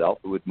fireman himself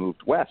who had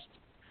moved west.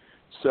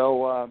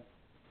 So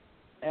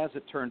as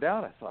it turned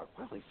out, I thought,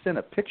 well, he sent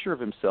a picture of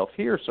himself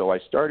here. So I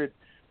started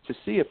to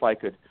see if I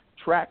could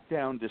track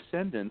down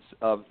descendants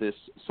of this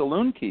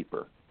saloon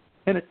keeper.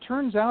 And it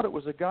turns out it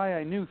was a guy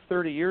I knew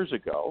 30 years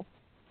ago.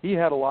 He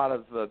had a lot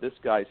of this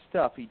guy's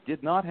stuff. He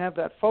did not have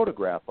that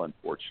photograph,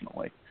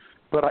 unfortunately.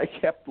 But I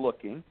kept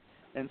looking,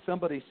 and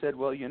somebody said,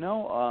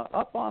 well,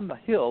 up on the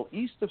hill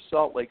east of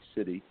Salt Lake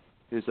City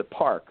is a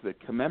park that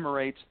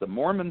commemorates the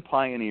Mormon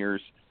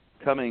pioneers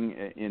coming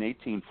in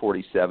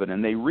 1847,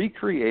 and they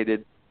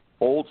recreated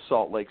old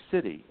Salt Lake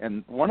City.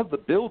 And one of the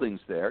buildings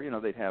there,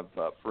 they'd have,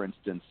 for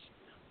instance,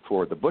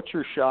 for the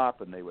butcher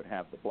shop, and they would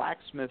have the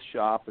blacksmith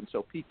shop, and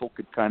so people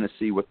could kind of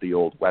see what the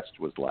Old West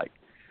was like.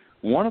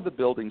 One of the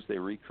buildings they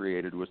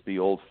recreated was the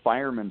old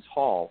Fireman's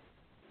Hall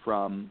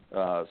from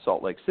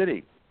Salt Lake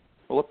City.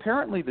 Well,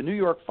 apparently the New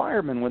York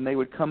firemen, when they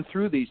would come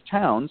through these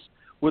towns,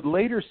 would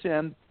later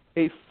send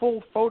a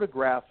full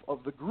photograph of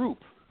the group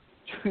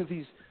to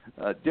these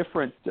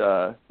different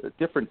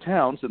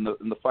towns and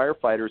the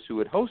firefighters who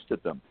had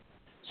hosted them.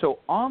 So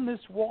on this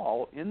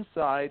wall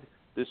inside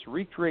this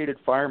recreated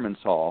Fireman's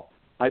Hall,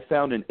 I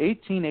found an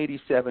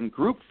 1887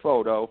 group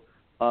photo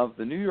of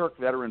the New York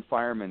veteran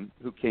firemen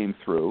who came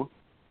through,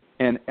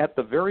 and at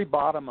the very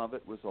bottom of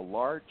it was a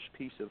large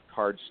piece of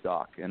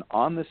cardstock, and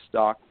on the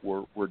stock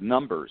were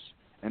numbers,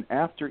 and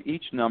after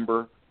each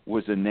number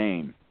was a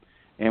name.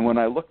 And when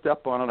I looked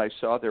up on it, I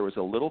saw there was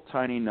a little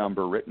tiny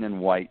number written in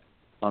white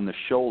on the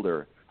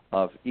shoulder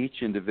of each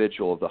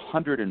individual of the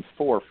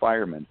 104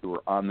 firemen who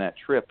were on that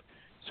trip.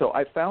 So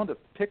I found a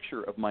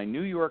picture of my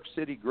New York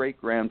City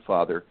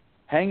great-grandfather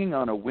hanging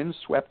on a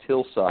windswept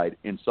hillside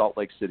in Salt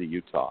Lake City,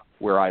 Utah,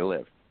 where I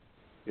live.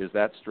 Is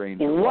that strange?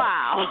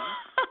 Wow.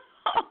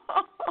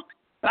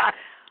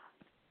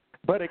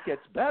 But it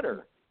gets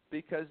better,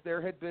 because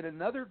there had been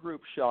another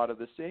group shot of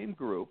the same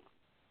group.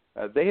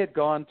 They had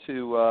gone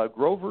to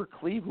Grover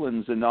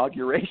Cleveland's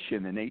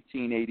inauguration in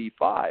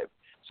 1885.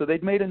 So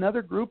they'd made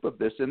another group of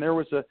this, and there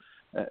was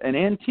an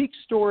antique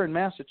store in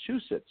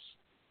Massachusetts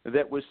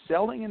that was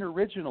selling an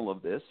original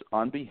of this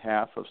on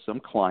behalf of some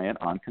client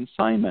on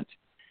consignment.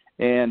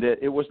 And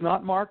it was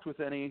not marked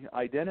with any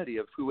identity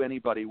of who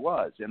anybody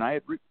was. And I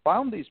had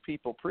found these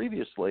people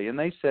previously, and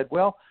they said,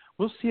 well,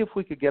 we'll see if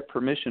we could get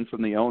permission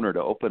from the owner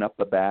to open up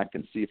the back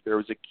and see if there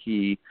was a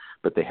key,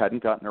 but they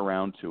hadn't gotten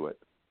around to it.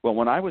 Well,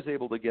 when I was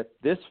able to get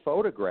this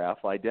photograph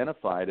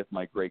identified of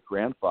my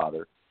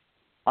great-grandfather,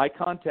 I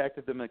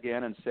contacted them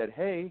again and said,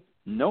 hey,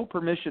 no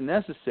permission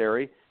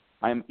necessary.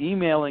 I'm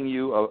emailing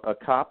you a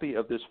copy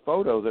of this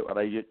photo that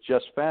I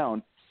just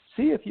found.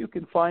 See if you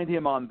can find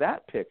him on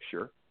that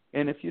picture.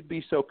 And if you'd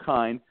be so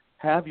kind,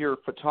 have your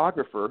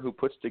photographer who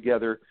puts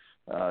together,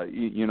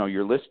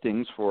 your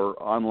listings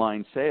for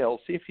online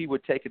sales, see if he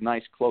would take a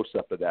nice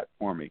close-up of that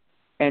for me.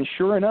 And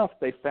sure enough,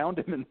 they found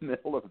him in the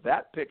middle of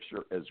that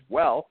picture as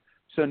well.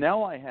 So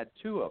now I had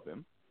two of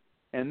him.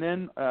 And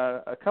then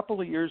a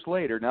couple of years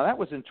later, now that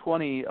was in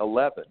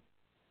 2011,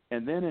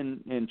 and then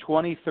in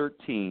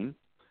 2013,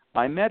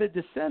 I met a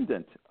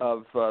descendant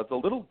of the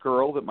little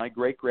girl that my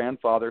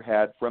great-grandfather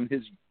had from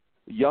his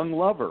young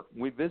lover.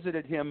 We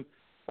visited him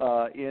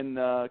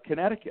in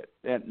Connecticut,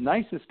 and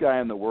nicest guy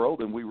in the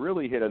world, and we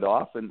really hit it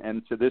off,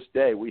 and to this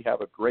day we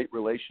have a great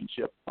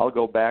relationship. I'll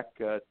go back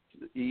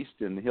east,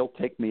 and he'll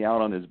take me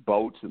out on his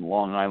boats in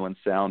Long Island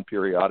Sound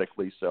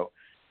periodically, so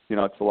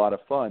it's a lot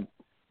of fun.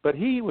 But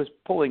he was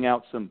pulling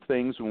out some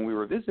things when we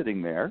were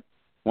visiting there.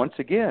 Once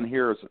again,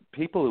 here's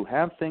people who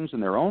have things in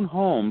their own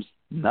homes.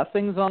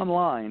 Nothing's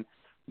online.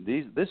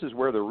 This is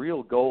where the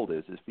real gold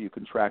is if you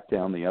can track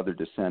down the other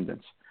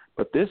descendants.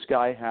 But this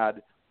guy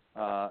had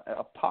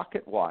a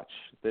pocket watch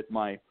that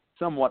my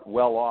somewhat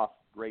well-off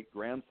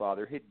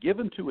great-grandfather had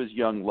given to his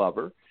young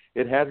lover.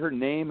 It had her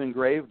name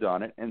engraved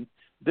on it, and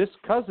this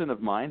cousin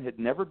of mine had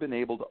never been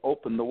able to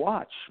open the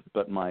watch,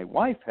 but my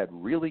wife had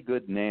really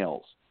good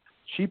nails.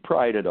 She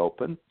pried it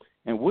open,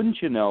 and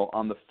wouldn't you know,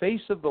 on the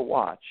face of the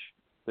watch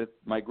that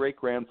my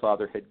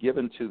great-grandfather had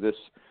given to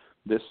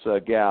this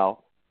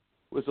gal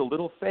was a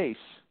little face.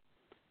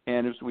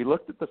 And as we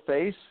looked at the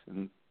face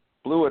and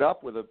blew it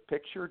up with a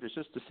picture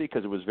just to see,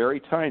 because it was very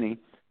tiny,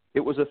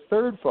 it was a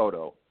third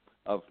photo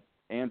of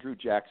Andrew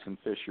Jackson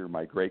Fisher,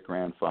 my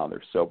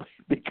great-grandfather. So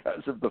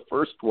because of the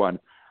first one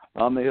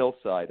on the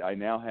hillside, I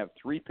now have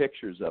three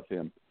pictures of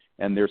him,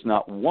 and there's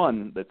not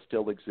one that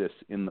still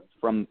exists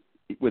from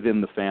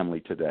within the family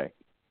today.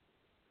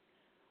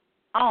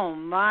 Oh,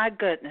 my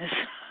goodness.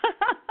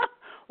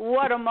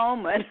 What a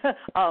moment.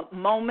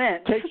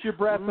 Moment. Takes your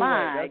breath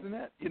away, doesn't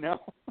it?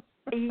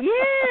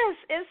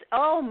 Yes,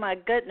 oh my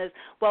goodness.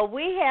 Well,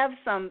 we have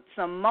some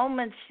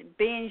moments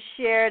being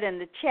shared in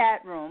the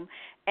chat room,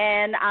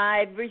 and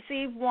I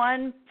received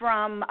one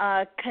from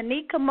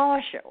Kanika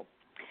Marshall.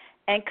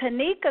 And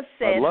Kanika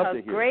said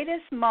her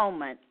greatest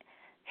moment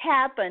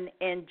happened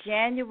in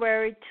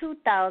January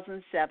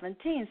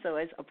 2017, so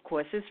of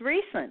course it's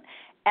recent.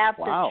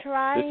 After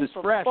trying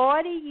for fresh.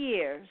 40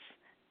 years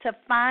to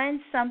find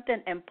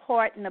something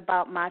important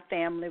about my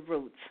family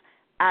roots,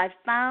 I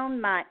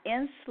found my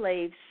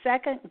enslaved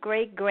second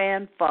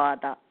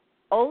great-grandfather,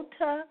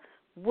 Ota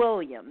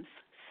Williams,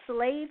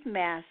 slave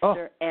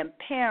master and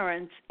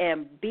parents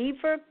in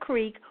Beaver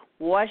Creek,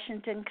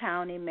 Washington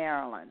County,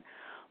 Maryland.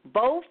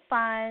 Both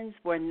finds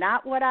were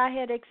not what I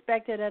had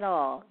expected at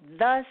all,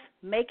 thus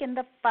making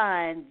the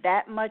find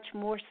that much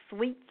more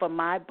sweet for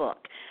my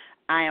book.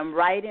 I am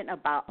writing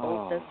about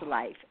Otha's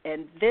life,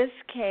 and this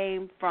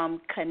came from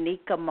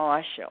Kanika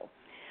Marshall.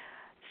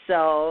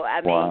 So,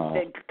 I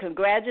mean,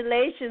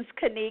 congratulations,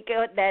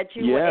 Kanika, that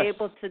you were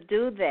able to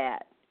do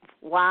that.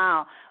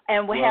 Wow.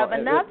 And we have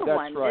another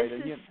one. Right. This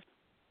is...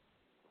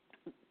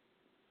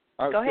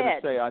 I was going to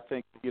say, I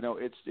think,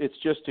 it's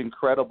just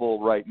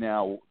incredible right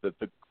now that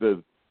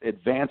the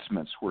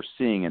advancements we're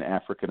seeing in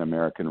African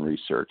American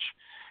research,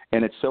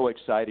 and it's so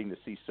exciting to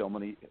see so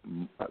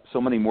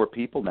many more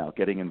people now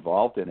getting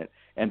involved in it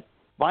and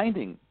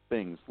finding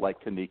things like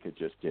Kanika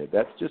just did.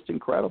 That's just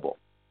incredible.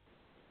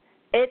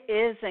 It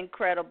is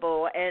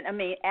incredible, and I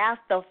mean,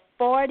 after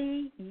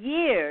 40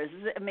 years,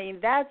 I mean,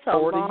 that's a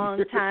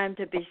long time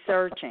to be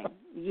searching.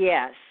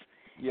 Yes,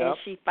 and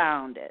she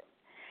found it.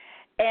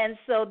 And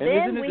so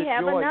then we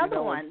have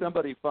another one.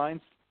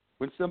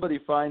 When somebody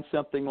finds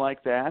something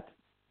like that,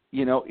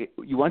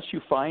 once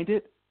you find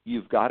it,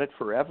 you've got it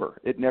forever.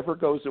 It never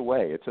goes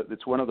away.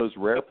 It's one of those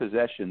rare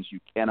possessions you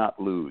cannot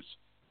lose.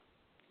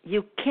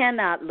 You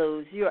cannot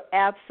lose. You're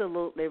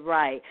absolutely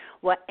right.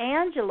 Well,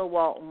 Angela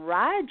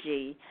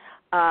Walton-Raji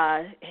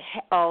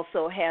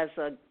also has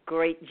a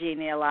great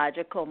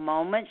genealogical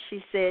moment.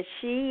 She says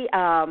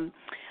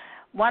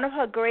one of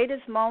her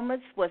greatest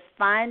moments was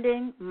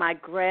finding my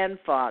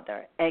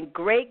grandfather and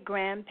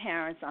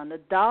great-grandparents on the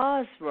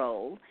Dawes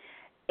Roll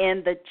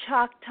in the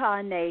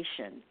Choctaw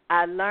Nation.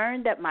 I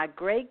learned that my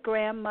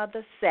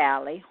great-grandmother,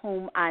 Sally,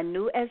 whom I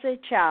knew as a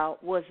child,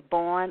 was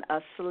born a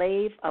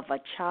slave of a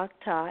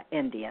Choctaw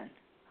Indian.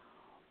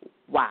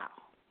 Wow.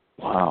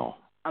 Wow.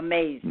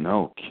 Amazing.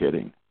 No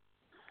kidding.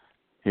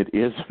 It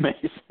is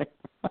amazing.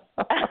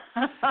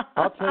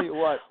 I'll tell you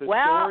what.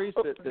 Stories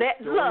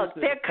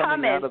they're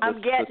coming.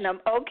 I'm getting them.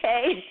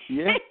 Okay.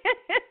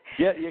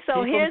 Yeah.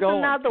 So keep here's them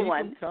going. Another keep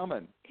one. Them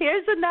coming.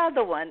 Here's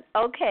another one.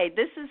 Okay,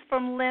 this is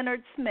from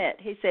Leonard Smith.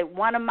 He said,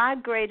 one of my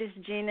greatest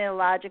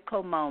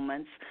genealogical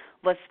moments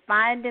was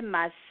finding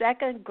my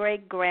second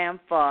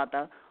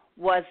great-grandfather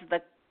was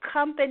the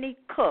company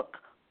cook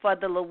for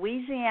the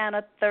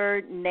Louisiana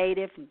 3rd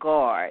Native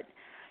Guard.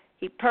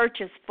 He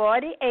purchased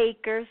 40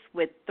 acres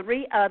with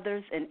 3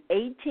 others in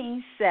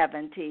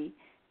 1870,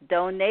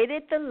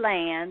 donated the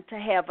land to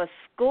have a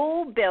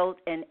school built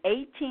in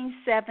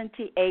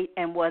 1878,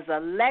 and was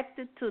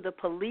elected to the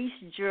police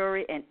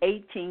jury in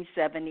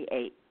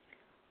 1878.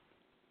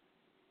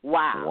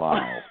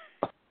 Wow.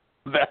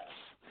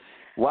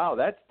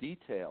 That's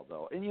detailed,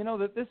 though. And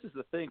that this is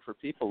the thing for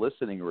people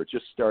listening who are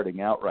just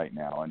starting out right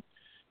now, and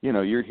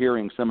you're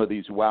hearing some of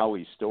these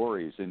wowie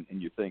stories, and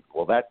you think,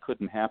 well, that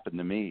couldn't happen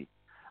to me.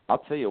 I'll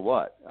tell you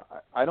what,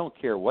 I don't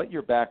care what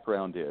your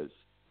background is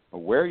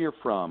or where you're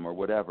from or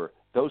whatever,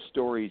 those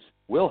stories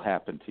will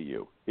happen to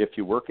you if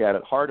you work at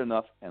it hard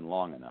enough and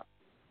long enough.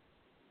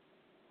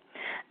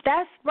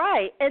 That's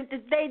right, and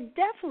they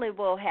definitely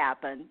will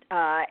happen.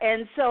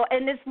 And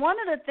it's one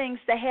of the things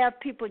to have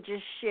people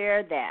just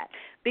share that,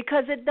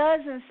 because it does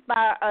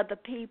inspire other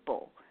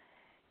people.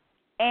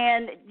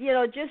 And,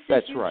 just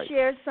as you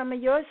share some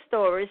of your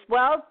stories,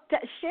 well,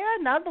 share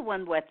another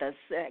one with us.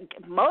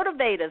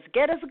 Motivate us.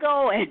 Get us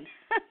going.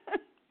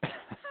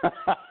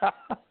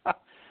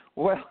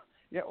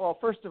 Well,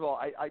 first of all,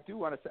 I do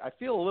want to say I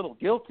feel a little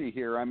guilty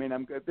here. I mean,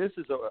 this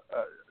is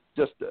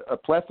just a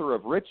plethora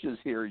of riches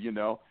here,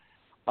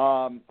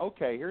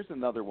 Okay, here's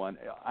another one.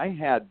 I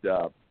had,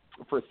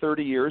 for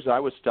 30 years, I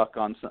was stuck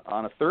on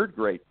a third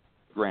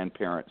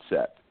great-grandparent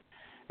set.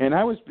 And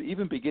I was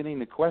even beginning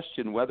to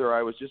question whether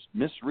I was just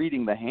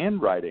misreading the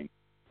handwriting.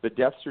 The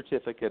death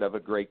certificate of a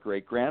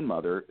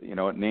great-great-grandmother,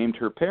 it named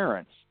her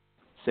parents,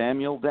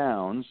 Samuel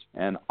Downs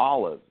and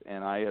Olive.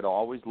 And I had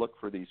always looked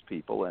for these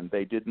people, and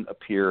they didn't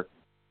appear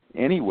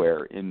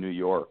anywhere in New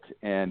York.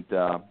 And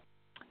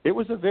it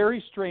was a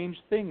very strange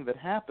thing that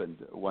happened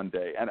one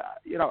day. And,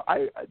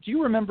 do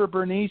you remember,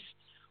 Bernice,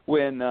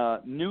 when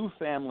New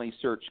Family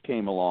Search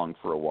came along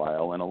for a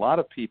while, and a lot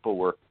of people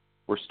were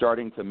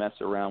starting to mess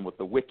around with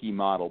the wiki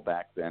model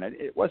back then.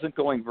 It wasn't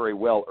going very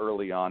well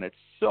early on. It's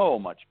so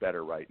much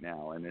better right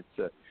now, and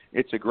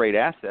it's a great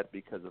asset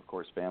because, of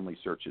course, Family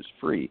Search is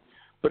free.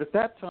 But at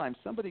that time,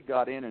 somebody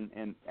got in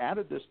and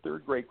added this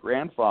third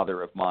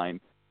great-grandfather of mine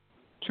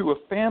to a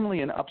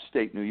family in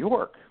upstate New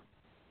York.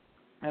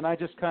 And I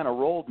just kind of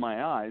rolled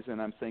my eyes,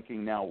 and I'm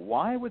thinking, now,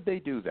 why would they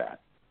do that?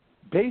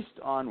 Based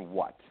on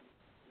what?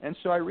 And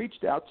so I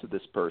reached out to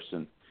this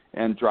person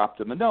and dropped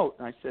him a note.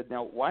 And I said,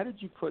 now, why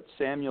did you put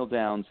Samuel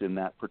Downs in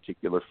that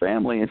particular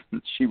family?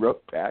 And she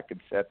wrote back and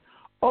said,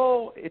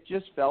 oh, it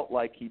just felt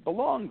like he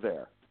belonged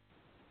there.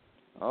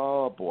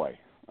 Oh, boy.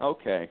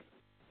 Okay.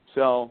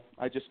 So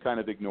I just kind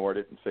of ignored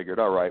it and figured,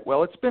 all right,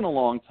 well, it's been a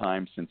long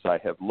time since I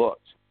have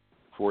looked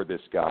for this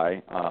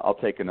guy. I'll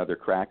take another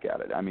crack at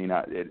it. I mean,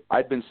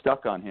 I'd been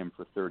stuck on him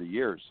for 30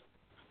 years.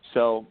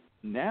 So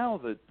now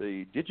that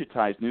the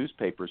digitized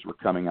newspapers were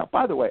coming out,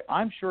 by the way,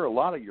 I'm sure a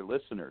lot of your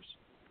listeners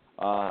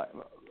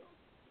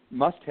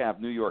must have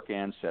New York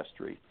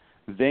ancestry,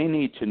 they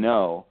need to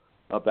know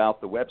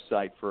about the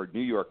website for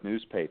New York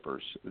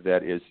newspapers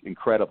that is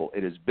incredible.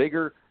 It is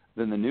bigger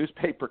than the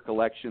newspaper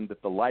collection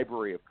that the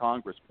Library of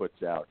Congress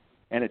puts out,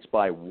 and it's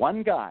by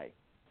one guy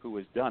who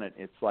has done it.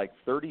 It's like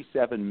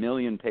 37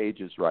 million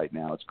pages right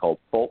now. It's called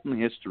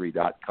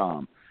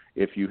FultonHistory.com.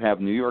 If you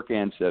have New York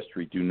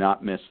ancestry, do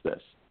not miss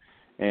this.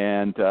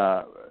 And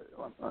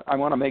I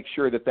want to make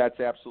sure that that's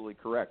absolutely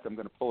correct. I'm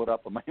going to pull it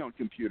up on my own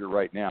computer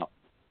right now.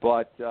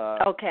 But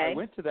okay. I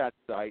went to that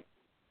site.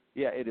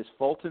 Yeah, it is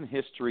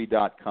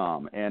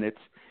FultonHistory.com, and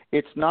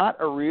it's not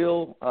a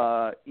real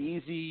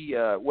easy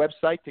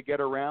website to get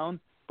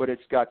around, but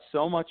it's got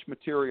so much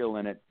material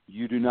in it,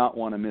 you do not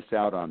want to miss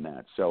out on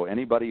that. So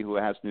anybody who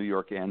has New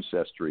York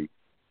ancestry,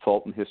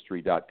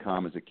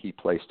 FultonHistory.com is a key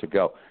place to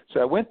go. So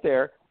I went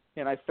there,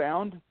 and I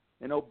found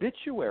an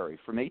obituary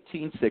from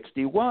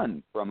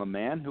 1861 from a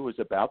man who was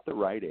about the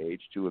right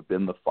age to have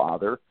been the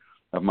father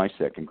of my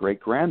second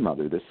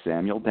great-grandmother, this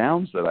Samuel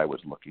Downs that I was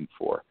looking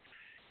for.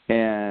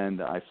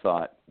 And I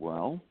thought,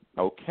 well,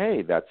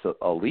 okay, that's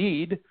a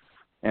lead.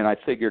 And I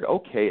figured,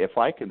 okay, if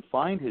I can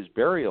find his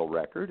burial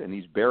record, and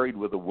he's buried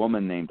with a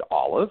woman named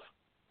Olive,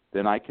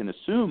 then I can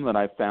assume that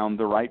I found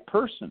the right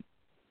person.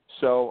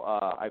 So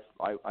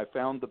I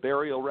found the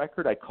burial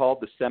record. I called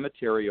the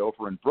cemetery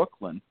over in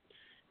Brooklyn,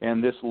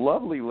 and this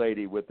lovely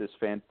lady with this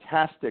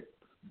fantastic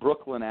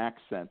Brooklyn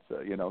accent,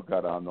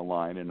 got on the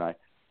line. And I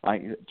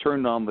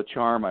turned on the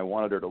charm. I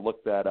wanted her to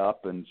look that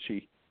up, and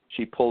she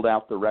pulled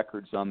out the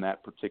records on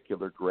that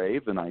particular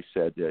grave, and I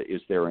said,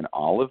 is there an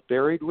Olive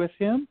buried with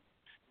him?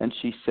 And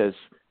she says,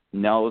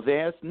 no,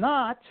 there's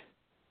not.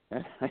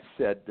 And I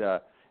said,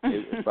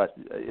 but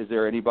is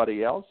there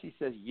anybody else? She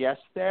says, yes,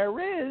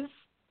 there is.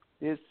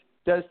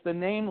 Does the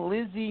name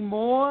Lizzie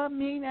Moore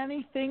mean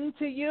anything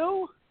to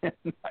you? And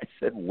I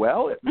said,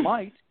 well, it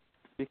might,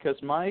 because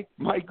I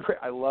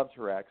loved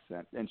her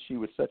accent, and she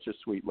was such a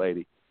sweet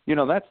lady.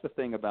 That's the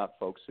thing about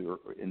folks who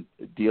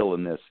deal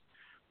in this.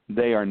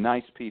 They are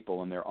nice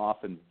people, and they're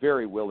often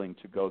very willing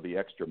to go the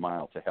extra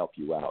mile to help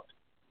you out.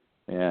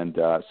 And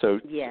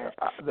yes.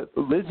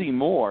 Lizzie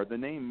Moore, the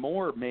name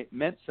Moore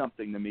meant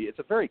something to me. It's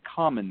a very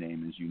common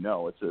name, as you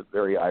know. It's a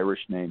very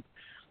Irish name.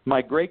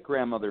 My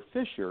great-grandmother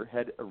Fisher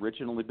had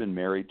originally been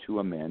married to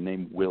a man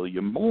named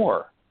William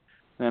Moore.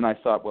 And I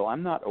thought, well,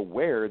 I'm not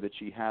aware that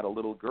she had a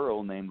little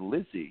girl named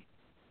Lizzie.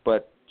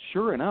 But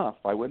sure enough,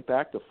 I went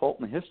back to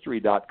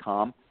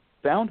FultonHistory.com,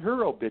 found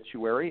her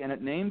obituary, and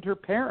it named her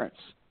parents,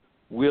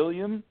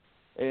 William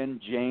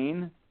and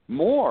Jane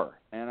Moore.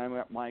 And I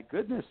went, my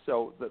goodness.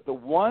 So the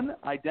one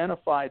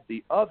identified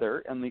the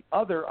other, and the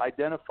other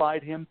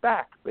identified him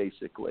back,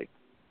 basically.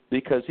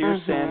 Because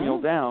here's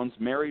Samuel Downs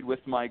married with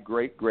my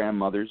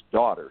great-grandmother's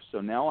daughter. So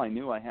now I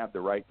knew I had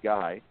the right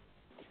guy.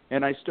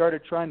 And I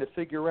started trying to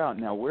figure out,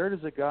 now, where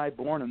does a guy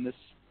born in this,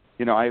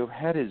 I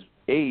had his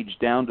age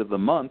down to the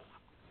month,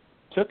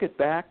 took it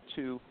back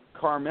to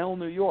Carmel,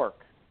 New York.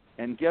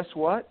 And guess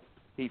what?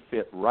 He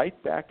fit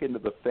right back into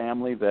the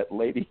family that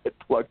lady had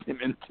plugged him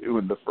into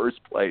in the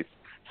first place,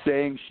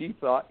 saying she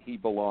thought he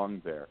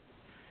belonged there.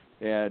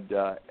 And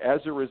as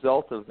a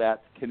result of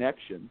that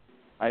connection,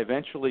 I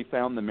eventually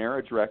found the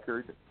marriage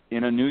record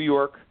in a New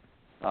York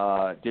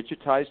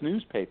digitized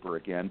newspaper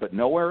again, but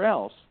nowhere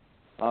else,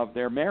 of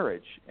their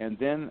marriage. And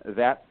then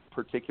that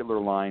particular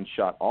line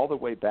shot all the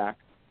way back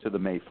to the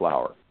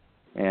Mayflower.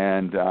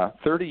 And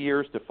 30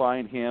 years to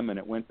find him, and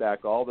it went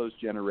back all those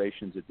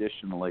generations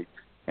additionally,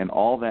 and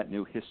all that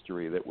new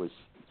history that was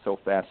so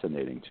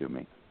fascinating to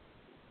me.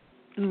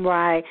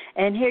 Right.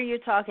 And here you're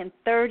talking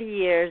 30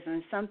 years,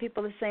 and some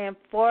people are saying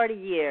 40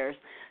 years.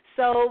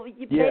 So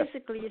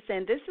basically you're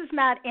saying this is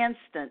not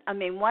instant. I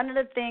mean, one of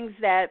the things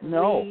that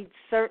we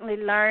certainly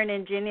learn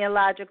in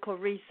genealogical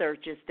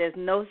research is there's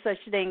no such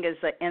thing as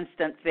an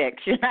instant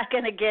fix. You're not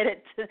going to get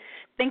it to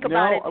think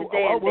about it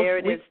today and there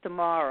it is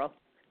tomorrow.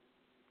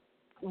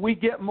 We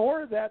get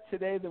more of that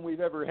today than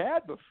we've ever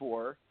had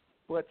before,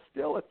 but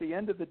still at the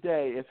end of the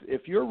day,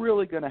 if you're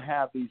really going to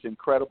have these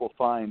incredible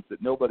finds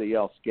that nobody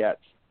else gets,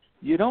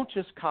 you don't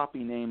just copy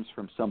names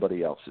from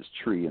somebody else's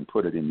tree and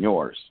put it in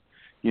yours.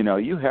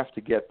 You have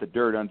to get the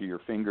dirt under your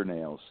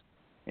fingernails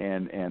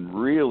and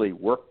really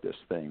work this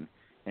thing.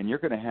 And you're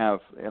going to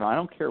have, and I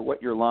don't care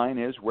what your line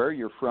is, where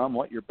you're from,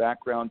 what your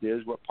background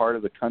is, what part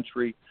of the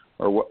country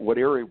or what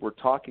area we're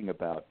talking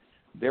about.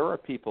 There are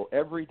people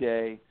every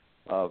day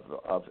of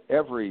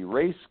every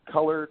race,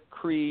 color,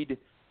 creed,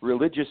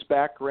 religious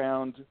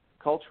background,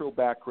 cultural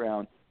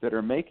background that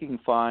are making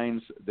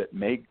finds that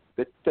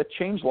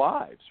change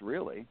lives,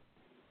 really.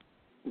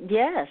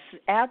 Yes,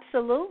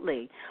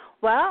 absolutely.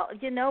 Well,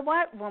 you know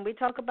what? When we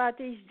talk about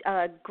these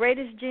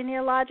greatest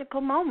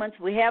genealogical moments,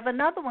 we have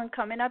another one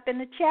coming up in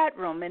the chat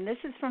room, and this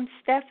is from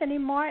Stephanie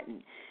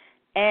Martin.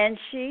 And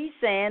she's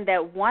saying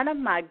that one of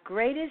my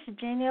greatest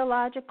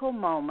genealogical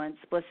moments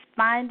was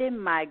finding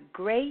my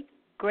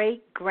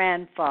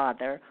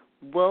great-great-grandfather,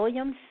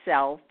 William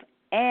Self,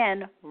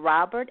 and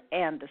Robert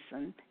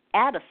Addison,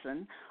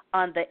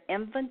 on the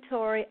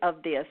inventory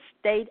of the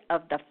estate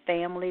of the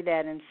family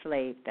that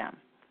enslaved them.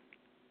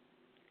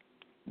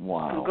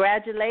 Wow.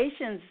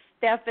 Congratulations,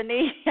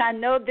 Stephanie. I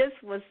know this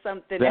was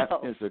something else.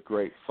 That is a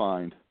great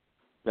find.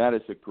 That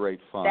is a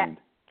great find.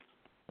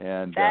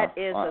 That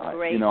is a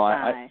great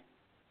find.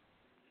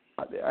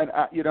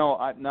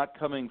 I'm not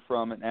coming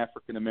from an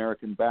African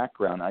American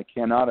background. I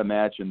cannot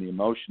imagine the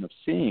emotion of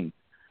seeing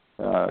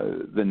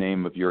the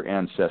name of your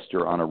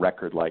ancestor on a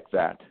record like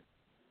that.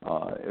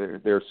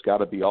 There's got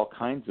to be all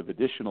kinds of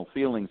additional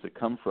feelings that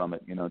come from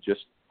it.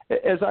 Just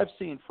as I've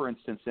seen, for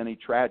instance, any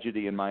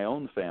tragedy in my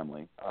own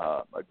family.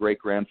 My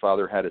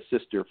great-grandfather had a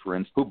sister, for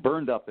instance, who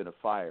burned up in a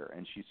fire,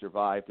 and she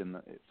survived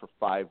for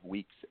 5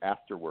 weeks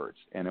afterwards.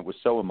 And it was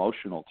so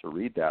emotional to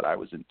read that. I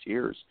was in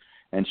tears.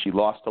 And she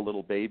lost a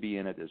little baby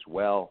in it as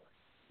well.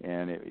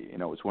 And it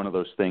was one of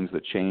those things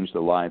that changed the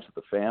lives of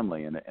the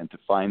family. And to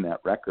find that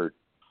record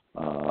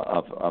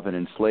of an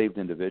enslaved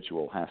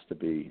individual has to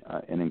be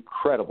an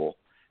incredible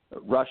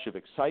rush of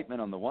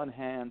excitement on the one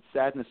hand,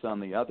 sadness on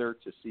the other,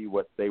 to see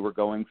what they were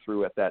going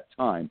through at that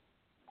time.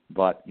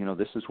 But,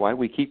 this is why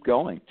we keep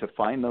going, to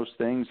find those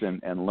things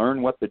and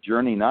learn what the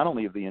journey not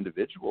only of the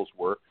individuals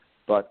were,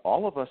 but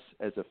all of us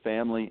as a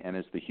family and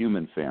as the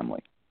human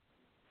family.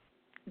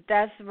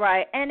 That's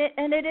right, and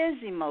it is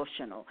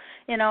emotional.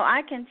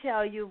 I can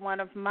tell you one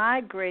of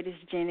my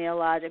greatest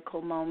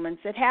genealogical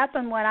moments. It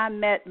happened when I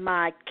met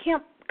my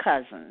Kemp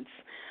cousins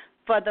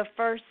for the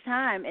first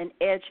time in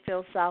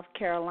Edgefield, South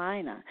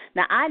Carolina.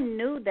 Now, I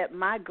knew that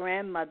my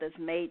grandmother's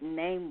maiden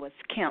name was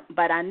Kemp,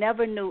 but I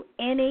never knew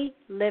any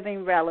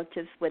living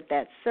relatives with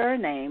that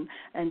surname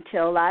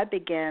until I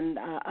began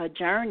a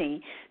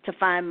journey to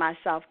find my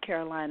South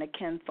Carolina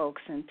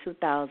kinfolks in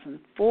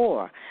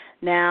 2004.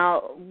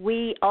 Now,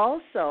 we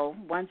also,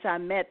 once I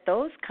met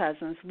those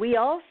cousins, we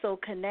also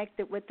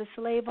connected with the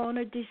slave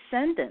owner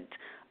descendant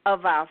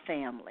of our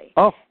family.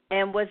 Oh.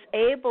 And was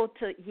able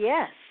to,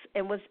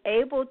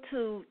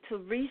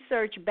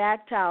 research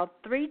back to our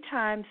 3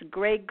 times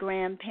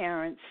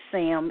great-grandparents,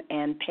 Sam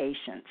and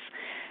Patience.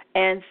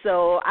 And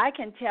so I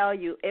can tell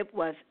you it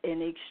was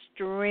an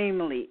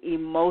extremely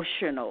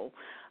emotional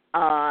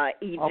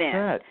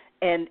event.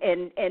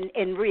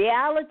 And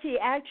reality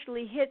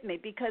actually hit me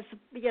because,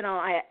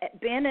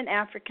 being an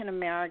African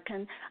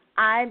American,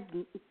 I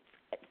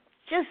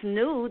just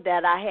knew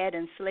that I had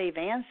enslaved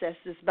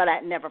ancestors, but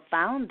I'd never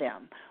found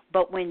them.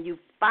 But when you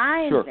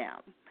find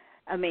them,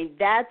 I mean,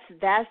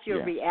 that's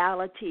your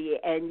reality,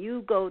 and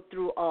you go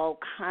through all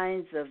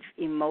kinds of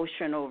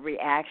emotional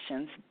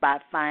reactions by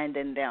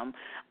finding them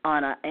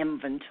on an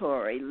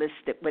inventory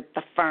listed with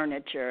the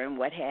furniture and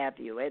what have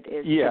you. It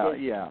is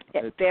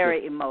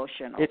very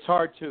emotional. It's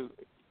hard to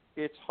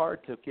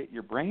get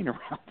your brain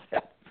around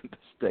that in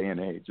this day and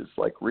age. It's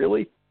like,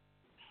 really?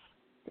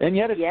 And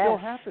yet it's still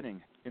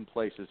happening in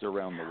places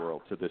around the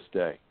world to this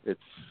day. It's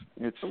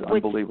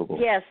unbelievable.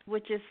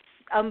 Which is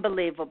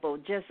unbelievable,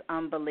 just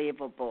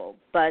unbelievable.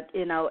 But,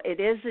 it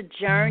is a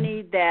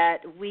journey that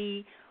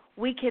we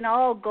can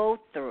all go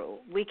through.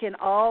 We can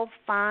all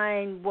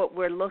find what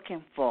we're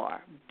looking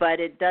for, but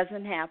it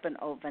doesn't happen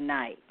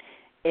overnight.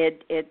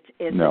 It's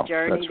a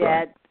journey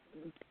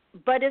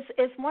but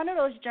it's one of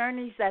those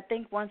journeys I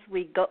think once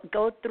we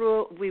go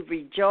through it, we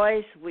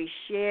rejoice, we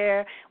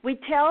share, we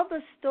tell the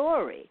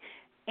story.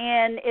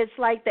 And it's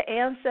like the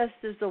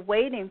ancestors are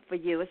waiting for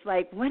you. It's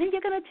like, when are you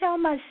going to tell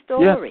my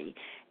story?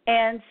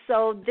 And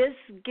so this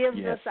gives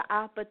us an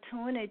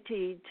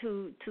opportunity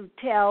to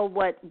tell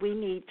what we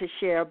need to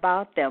share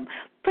about them.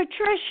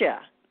 Patricia,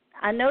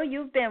 I know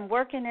you've been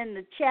working in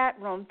the chat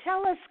room.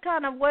 Tell us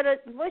kind of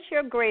what's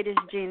your greatest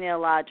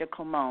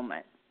genealogical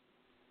moment?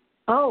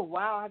 Oh,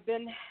 wow. I've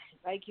been,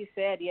 like you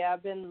said,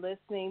 I've been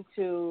listening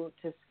to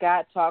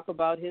Scott talk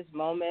about his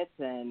moments,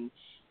 and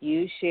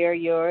you share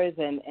yours,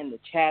 and the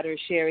chatter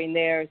sharing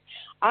theirs.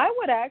 I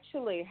would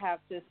actually have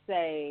to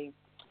say,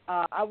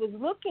 I was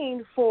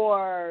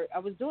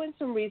doing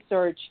some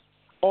research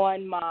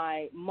on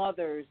my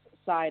mother's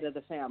side of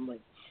the family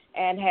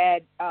and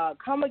had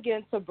come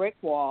against a brick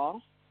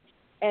wall.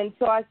 And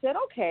so I said,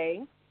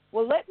 okay,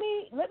 well, let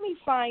me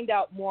find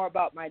out more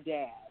about my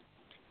dad.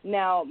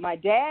 Now, my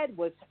dad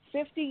was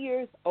 50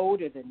 years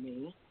older than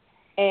me,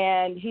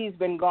 and he's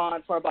been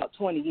gone for about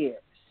 20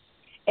 years.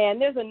 And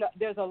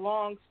there's a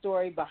long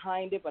story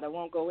behind it, but I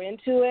won't go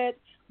into it.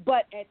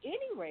 But at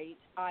any rate,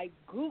 I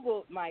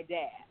Googled my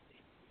dad.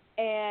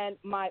 And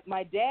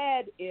my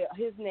dad,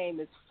 his name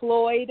is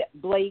Floyd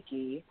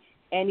Blakey,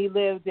 and he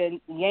lived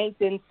in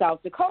Yankton,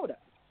 South Dakota.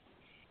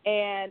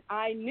 And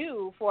I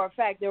knew for a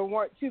fact there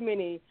weren't too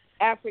many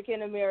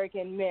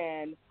African-American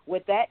men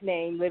with that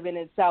name living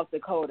in South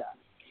Dakota.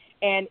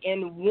 And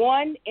in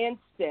one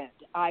instant,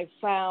 I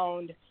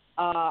found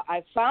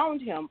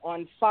him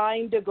on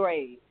Find a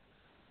Grave.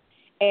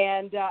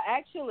 And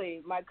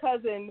actually, my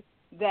cousin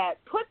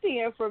that put the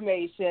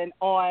information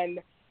on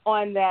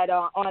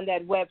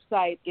that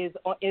website is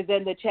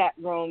in the chat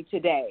room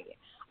today.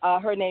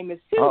 Her name is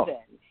Susan.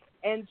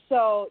 And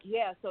so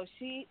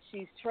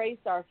she's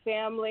traced our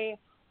family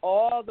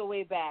all the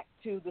way back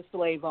to the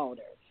slave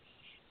owners.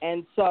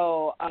 And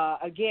so,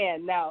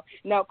 again, now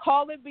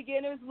call it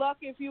beginner's luck,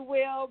 if you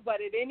will, but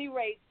at any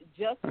rate,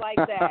 just like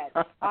that,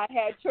 I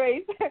had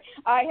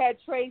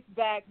traced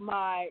back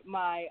my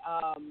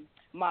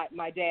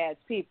dad's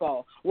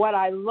people. What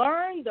I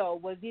learned, though,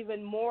 was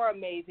even more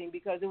amazing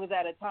because it was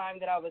at a time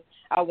that I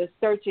was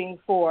searching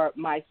for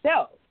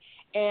myself.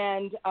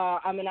 And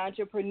I'm an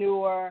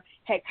entrepreneur,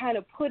 had kind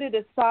of put it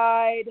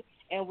aside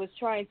and was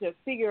trying to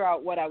figure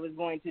out what I was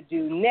going to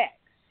do next.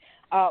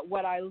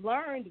 What I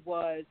learned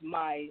was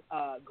my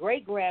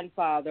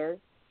great-grandfather,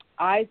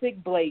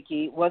 Isaac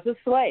Blakey, was a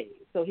slave.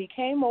 So he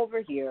came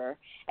over here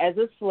as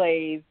a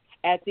slave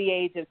at the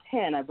age of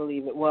 10, I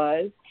believe it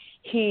was.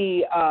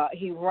 He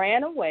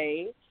ran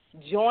away,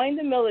 joined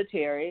the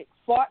military,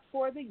 fought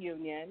for the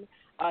Union.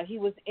 He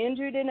was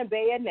injured in a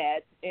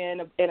bayonet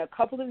in a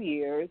couple of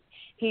years.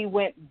 He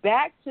went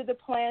back to the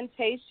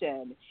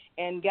plantation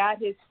and got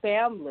his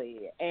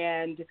family,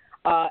 and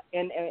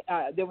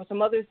there were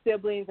some other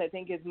siblings. I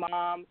think his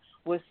mom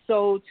was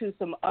sold to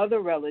some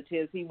other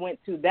relatives. He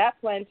went to that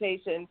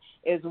plantation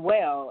as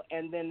well,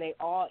 and then they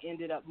all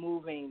ended up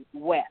moving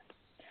west.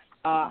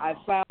 I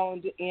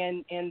found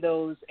in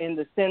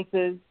the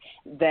census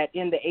that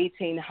in the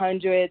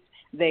 1800s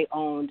they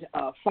owned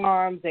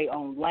farms, they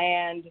owned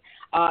land,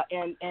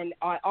 and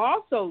I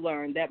also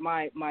learned that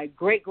my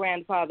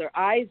great-grandfather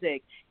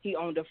Isaac, he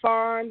owned a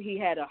farm, he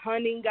had a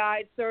hunting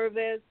guide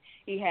service,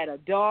 he had a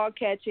dog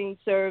catching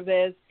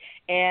service,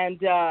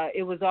 and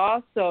it was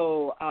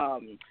also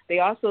they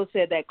also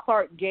said that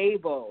Clark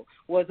Gable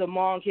was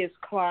among his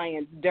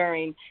clients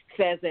during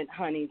pheasant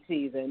hunting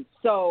season.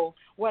 So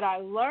what I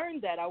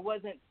learned, that I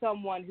wasn't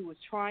someone who was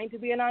trying to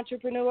be an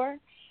entrepreneur.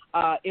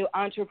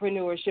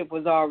 Entrepreneurship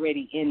was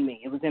already in me.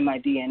 It was in my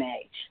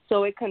DNA.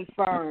 So it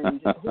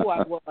confirmed who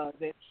I was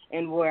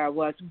and where I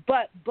was.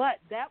 But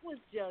that was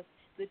just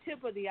the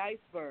tip of the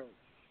iceberg,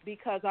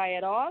 because I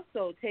had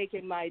also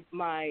taken my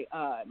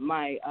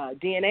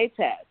DNA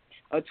test,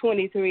 a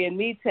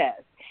 23andMe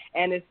test.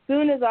 And as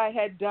soon as I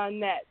had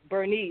done that,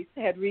 Bernice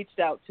had reached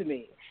out to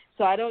me.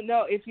 So I don't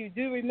know if you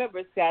do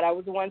remember, Scott, I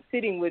was the one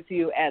sitting with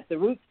you at the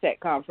Roots Tech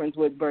conference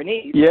with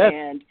Bernice. Yes.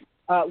 And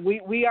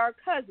we are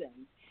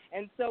cousins.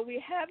 And so we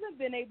haven't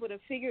been able to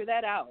figure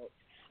that out.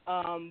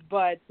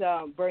 But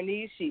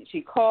Bernice,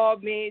 she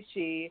called me.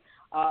 She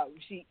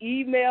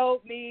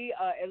emailed me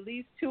at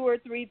least 2 or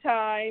 3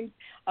 times.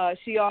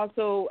 She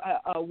also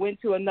went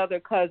to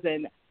another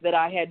cousin that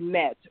I had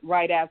met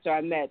right after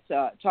I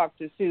talked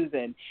to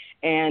Susan,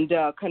 and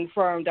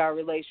confirmed our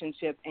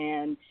relationship.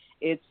 And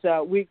it's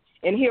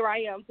and here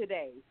I am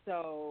today.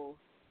 So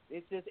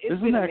it's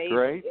Isn't been that amazing.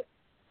 great?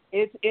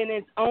 It's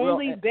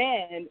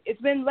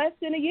been less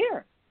than a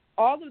year.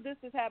 All of this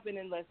has happened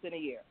in less than a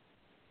year.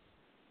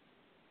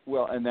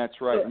 Well, and that's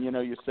right. Sure. And,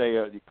 you say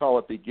you call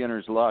it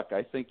beginner's luck.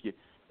 I think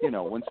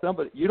when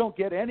you don't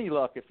get any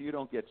luck if you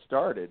don't get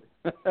started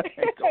and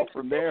go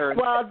from there.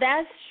 Well,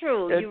 that's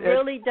true. You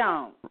really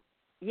don't.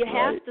 You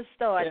right. have to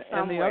start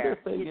somewhere. And the other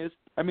thing is,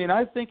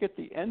 I think at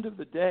the end of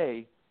the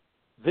day,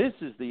 this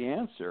is the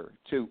answer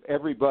to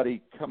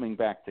everybody coming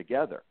back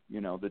together.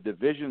 The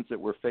divisions that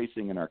we're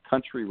facing in our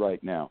country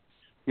right now.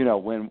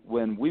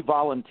 When we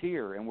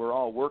volunteer and we're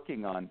all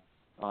working on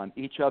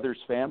each other's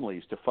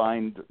families to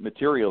find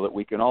material that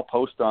we can all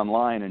post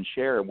online and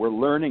share, and we're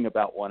learning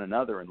about one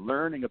another and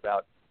learning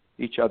about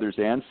each other's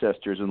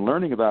ancestors and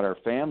learning about our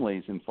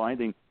families and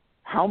finding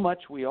how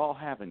much we all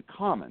have in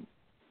common,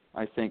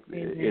 I think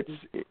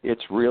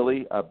it's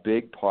really a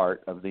big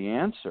part of the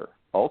answer,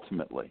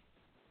 ultimately.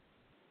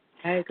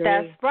 I agree.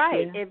 That's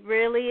right. Yeah. It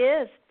really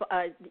is.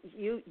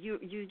 You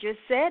just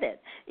said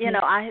it.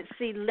 I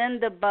see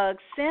Linda Bug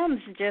Sims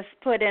just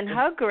put in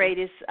her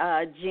greatest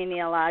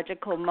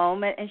genealogical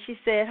moment, and she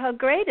said her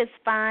greatest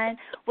find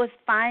was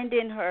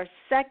finding her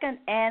second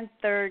and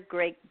third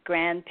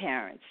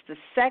great-grandparents. The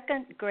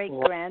second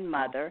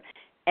great-grandmother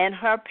and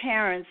her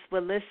parents were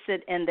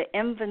listed in the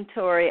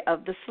inventory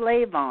of the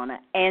slave owner,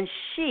 and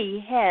she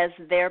has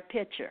their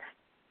picture.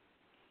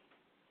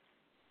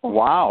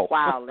 Wow.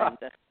 Wow,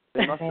 Linda.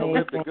 They must have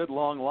lived a good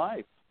long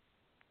life.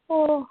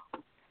 Oh.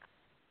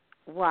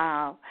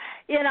 Wow.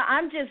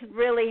 I'm just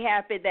really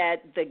happy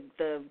that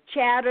the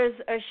chatters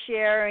are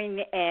sharing,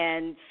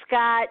 and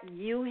Scott,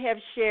 you have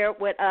shared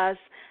with us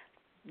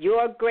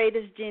your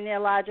greatest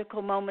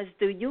genealogical moments.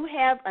 Do you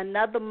have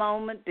another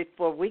moment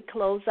before we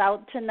close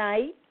out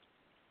tonight?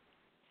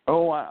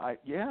 Oh, I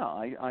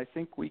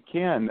think we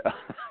can.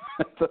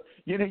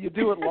 You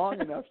do it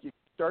long enough, you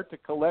start to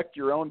collect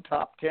your own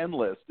top 10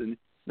 list, and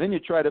then you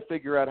try to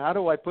figure out, how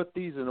do I put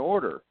these in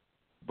order?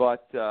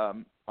 But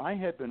I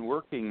had been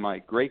working my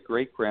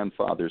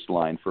great-great-grandfather's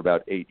line for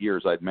about 8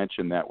 years. I'd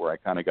mentioned that, where I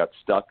kind of got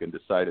stuck and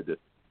decided to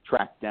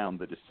track down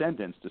the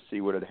descendants to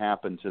see what had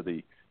happened to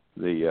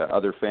the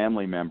other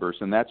family members.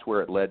 And that's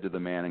where it led to the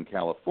man in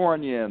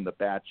California and the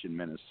batch in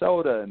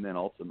Minnesota, and then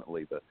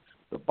ultimately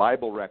the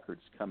Bible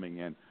records coming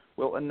in.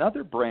 Well,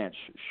 another branch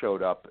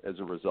showed up as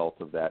a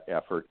result of that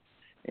effort,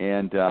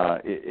 and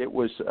it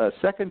was a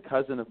second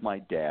cousin of my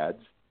dad's.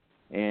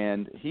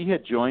 And he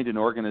had joined an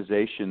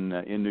organization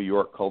in New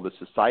York called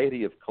the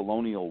Society of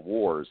Colonial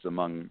Wars,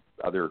 among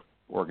other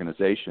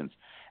organizations.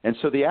 And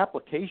so the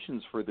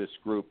applications for this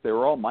group, they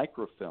were all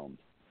microfilmed.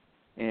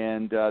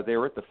 And they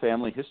were at the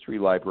Family History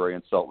Library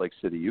in Salt Lake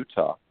City,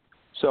 Utah.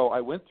 So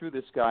I went through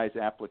this guy's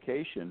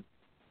application,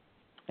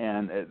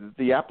 and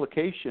the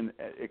application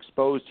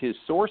exposed his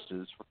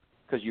sources,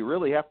 because you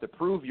really have to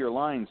prove your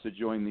lines to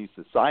join these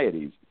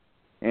societies.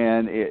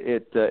 And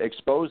it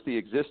exposed the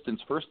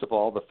existence, first of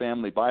all, the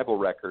family Bible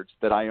records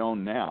that I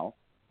own now.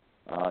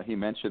 He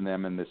mentioned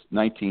them in this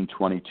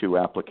 1922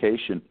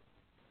 application.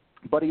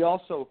 But he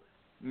also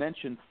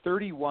mentioned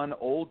 31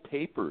 old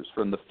papers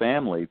from the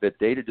family that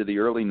dated to the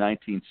early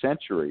 19th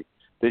century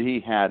that he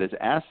had as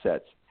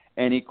assets.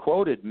 And he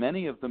quoted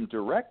many of them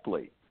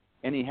directly,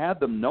 and he had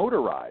them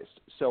notarized.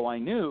 So I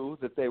knew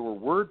that they were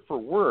word for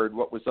word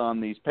what was on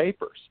these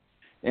papers.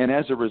 And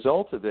as a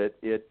result of it,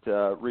 it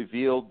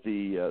revealed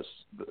the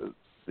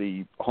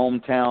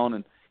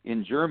hometown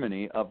in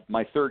Germany of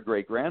my third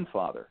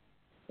great-grandfather.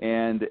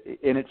 And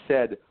it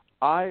said,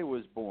 I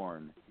was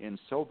born in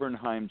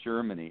Sobernheim,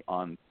 Germany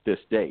on this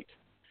date,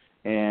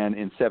 and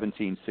in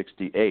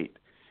 1768.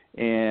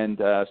 And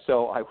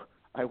so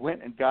I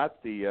went and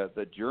got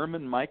the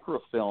German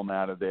microfilm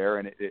out of there,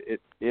 and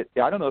it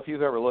I don't know if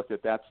you've ever looked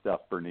at that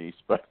stuff, Bernice,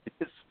 but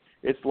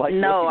it's like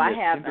looking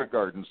at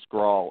kindergarten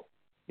scrawl.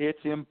 It's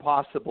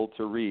impossible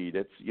to read.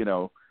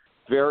 It's,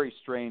 very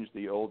strange,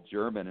 the old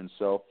German. And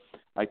so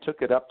I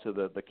took it up to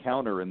the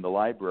counter in the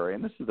library.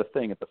 And this is the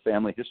thing at the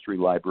Family History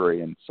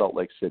Library in Salt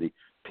Lake City.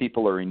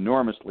 People are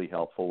enormously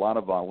helpful, a lot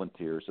of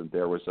volunteers. And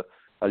there was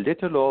a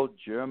little old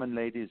German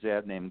lady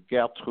there named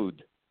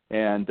Gertrude.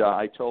 And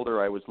I told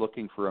her I was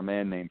looking for a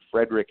man named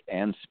Frederick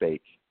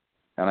Anspach.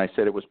 And I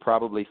said it was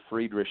probably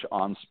Friedrich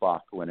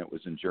Anspach when it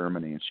was in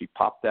Germany. And she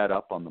popped that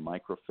up on the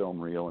microfilm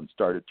reel and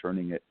started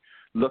turning it,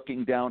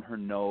 looking down her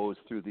nose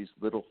through these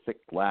little thick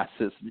glasses.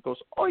 And he goes,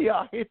 oh,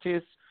 yeah, it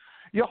is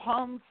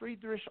Johann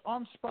Friedrich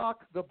Anspach,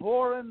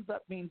 geboren,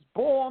 that means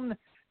born.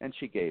 And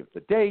she gave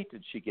the date,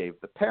 and she gave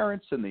the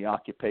parents and the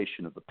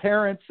occupation of the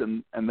parents.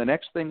 And the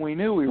next thing we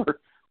knew,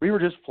 we were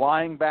just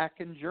flying back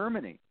in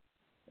Germany.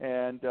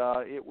 And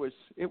it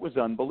was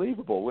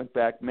unbelievable. Went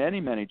back many,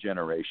 many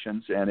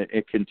generations, and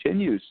it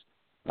continues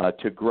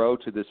to grow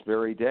to this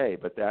very day.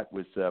 But that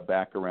was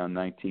back around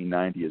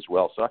 1990 as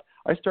well. So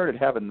I started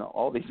having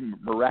all these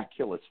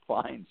miraculous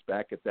finds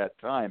back at that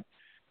time.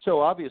 So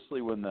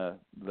obviously when the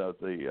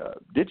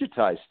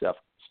digitized stuff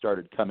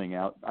started coming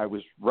out, I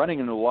was running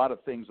into a lot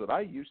of things that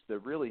I used to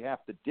really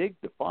have to dig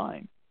to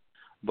find.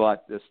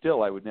 But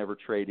still, I would never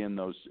trade in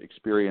those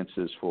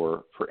experiences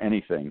for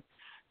anything,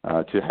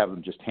 to have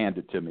them just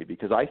handed to me.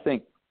 Because I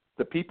think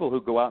the people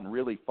who go out and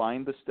really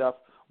find the stuff,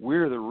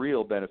 we're the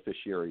real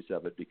beneficiaries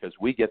of it, because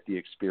we get the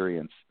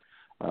experience,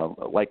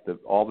 like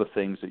all the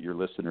things that your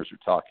listeners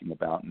are talking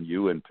about, and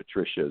you and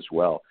Patricia as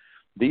well.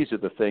 These are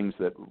the things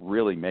that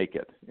really make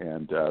it.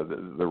 And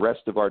the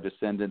rest of our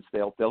descendants,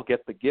 they'll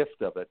get the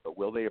gift of it, but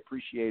will they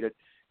appreciate it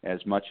as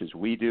much as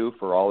we do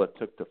for all it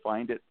took to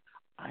find it?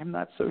 I'm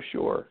not so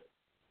sure.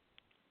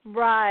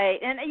 Right.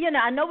 And,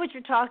 I know what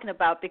you're talking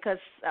about, because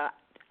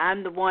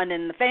I'm the one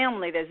in the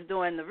family that's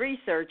doing the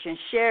research and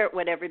share it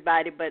with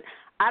everybody, but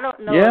I don't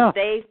know if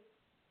they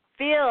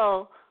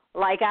feel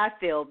like I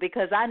feel,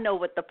 because I know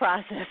what the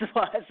process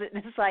was.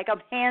 And it's like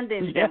I'm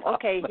handing them,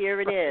 okay,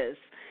 here it is.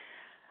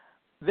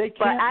 They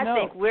can't But I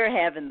think we're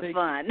having the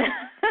fun.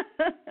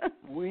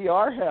 We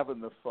are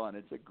having the fun.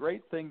 It's a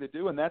great thing to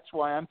do, and that's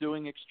why I'm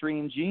doing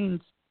Extreme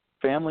Genes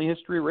Family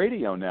History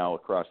Radio now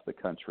across the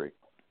country.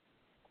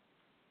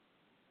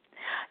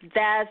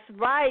 That's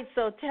right.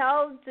 So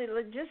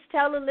just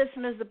tell the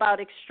listeners about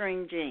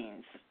Extreme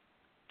Genes.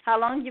 How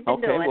long have you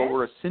been doing it? Okay, well,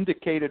 we're a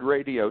syndicated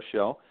radio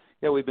show.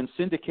 Yeah, we've been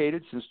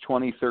syndicated since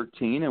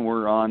 2013, and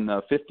we're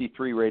on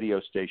 53 radio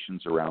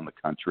stations around the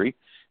country.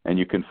 And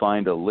you can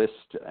find a list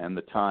and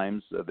the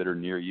times that are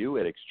near you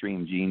at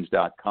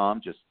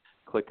extremegenes.com. Just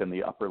click on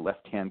the upper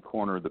left-hand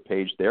corner of the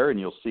page there, and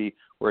you'll see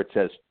where it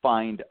says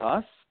Find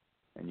Us,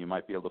 and you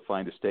might be able to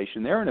find a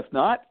station there. And if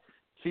not,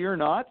 fear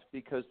not,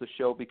 because the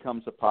show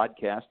becomes a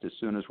podcast as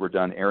soon as we're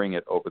done airing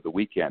it over the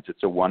weekends.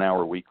 It's a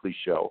 1-hour weekly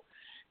show.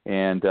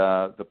 And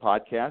the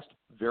podcast,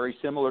 very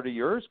similar to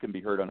yours, can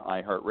be heard on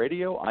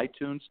iHeartRadio,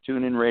 iTunes,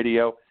 TuneIn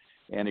Radio,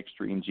 and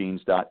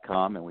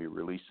extremegenes.com, and we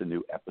release a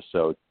new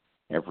episode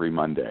every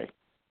Monday.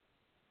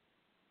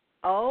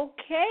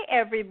 Okay,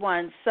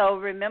 everyone. So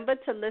remember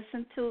to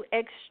listen to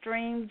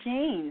Extreme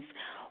Genes.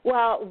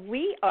 Well,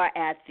 we are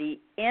at the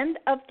end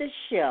of the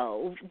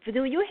show.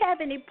 Do you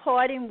have any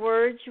parting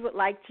words you would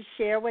like to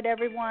share with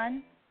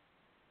everyone?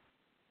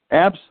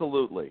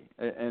 Absolutely,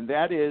 and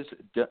that is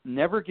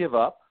never give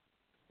up.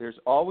 There's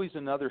always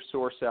another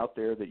source out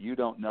there that you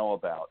don't know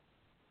about.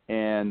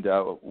 And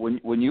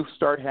when you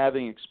start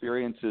having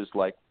experiences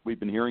like we've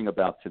been hearing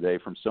about today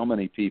from so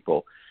many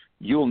people,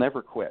 you'll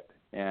never quit.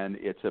 And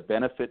it's a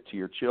benefit to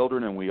your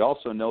children, and we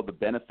also know the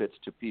benefits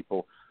to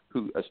people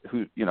who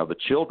the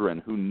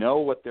children who know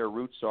what their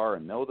roots are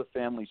and know the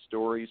family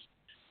stories.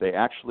 They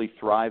actually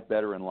thrive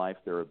better in life,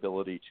 their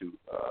ability to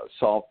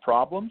solve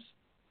problems,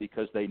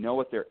 because they know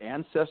what their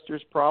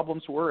ancestors'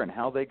 problems were and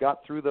how they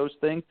got through those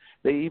things.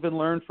 They even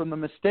learn from the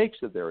mistakes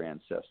of their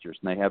ancestors,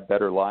 and they have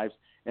better lives.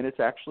 And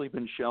it's actually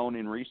been shown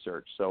in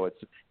research. So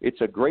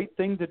it's a great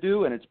thing to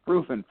do, and it's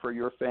proven for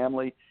your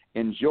family.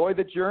 Enjoy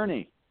the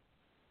journey.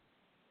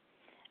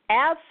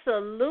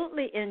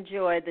 Absolutely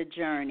enjoy the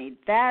journey.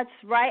 That's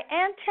right.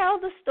 And tell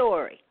the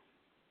story.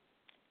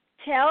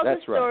 Tell That's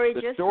the story. right.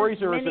 The just stories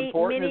as are as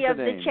important many as of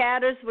the the names.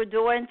 chatters were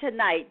doing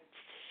tonight.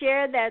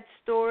 Share that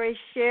story.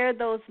 Share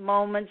those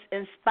moments.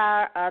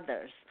 Inspire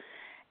others.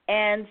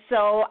 And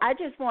so I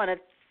just want to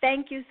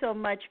thank you so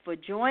much for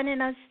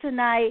joining us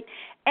tonight.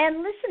 And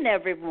listen,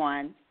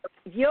 everyone,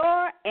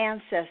 your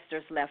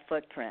ancestors left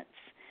footprints.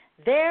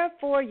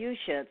 Therefore, you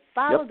should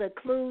follow the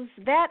clues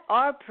that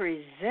are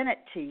presented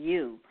to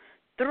you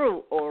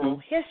through oral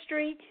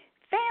history,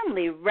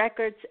 family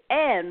records,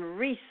 and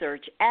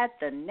research at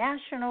the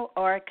National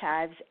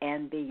Archives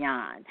and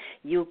beyond.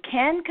 You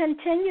can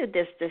continue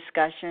this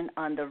discussion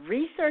on the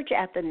Research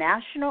at the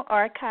National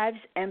Archives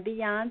and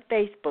Beyond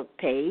Facebook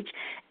page,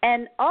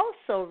 and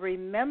also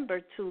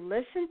remember to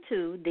listen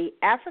to the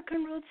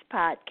African Roots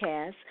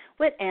podcast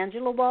with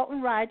Angela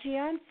Walton Raji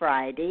on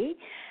Friday.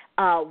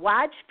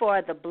 Watch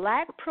for the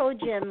Black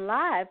Progen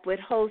Live with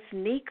host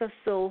Nika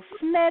Soul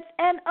Smith.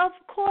 And, of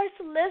course,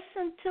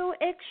 listen to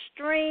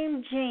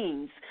Extreme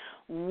Genes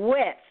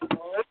with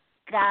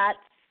Scott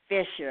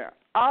Fisher.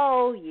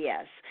 Oh,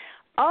 yes.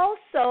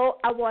 Also,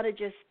 I want to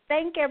just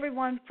thank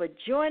everyone for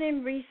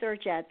joining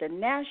Research at the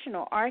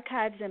National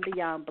Archives and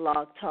Beyond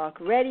Blog Talk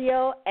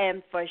Radio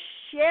and for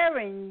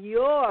sharing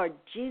your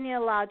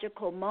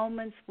genealogical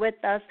moments with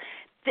us.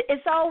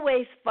 It's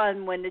always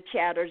fun when the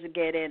chatters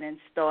get in and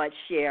start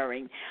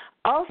sharing.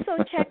 Also,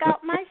 check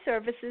out my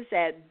services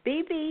at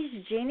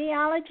BB's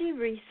Genealogy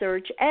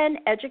Research and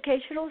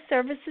Educational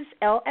Services,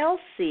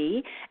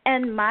 LLC,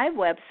 and my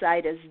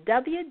website is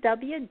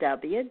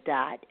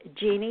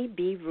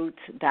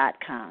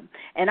www.jeanniebroots.com.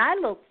 And I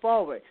look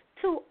forward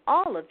to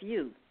all of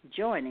you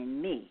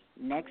joining me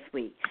next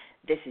week.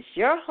 This is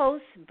your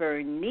host,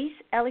 Bernice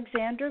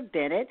Alexander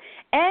Bennett,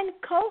 and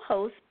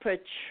co-host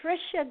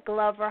Patricia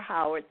Glover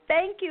Howard.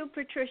 Thank you,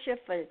 Patricia,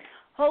 for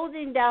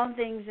holding down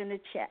things in the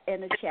chat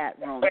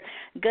room.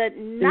 Good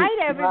night,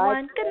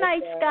 everyone. Good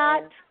night,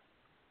 Scott.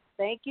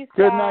 Thank you, Scott.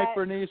 Good night,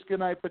 Bernice. Good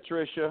night,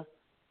 Patricia.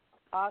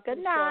 Awesome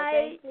Good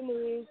night. Thanks,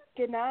 Bernice.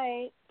 Good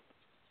night.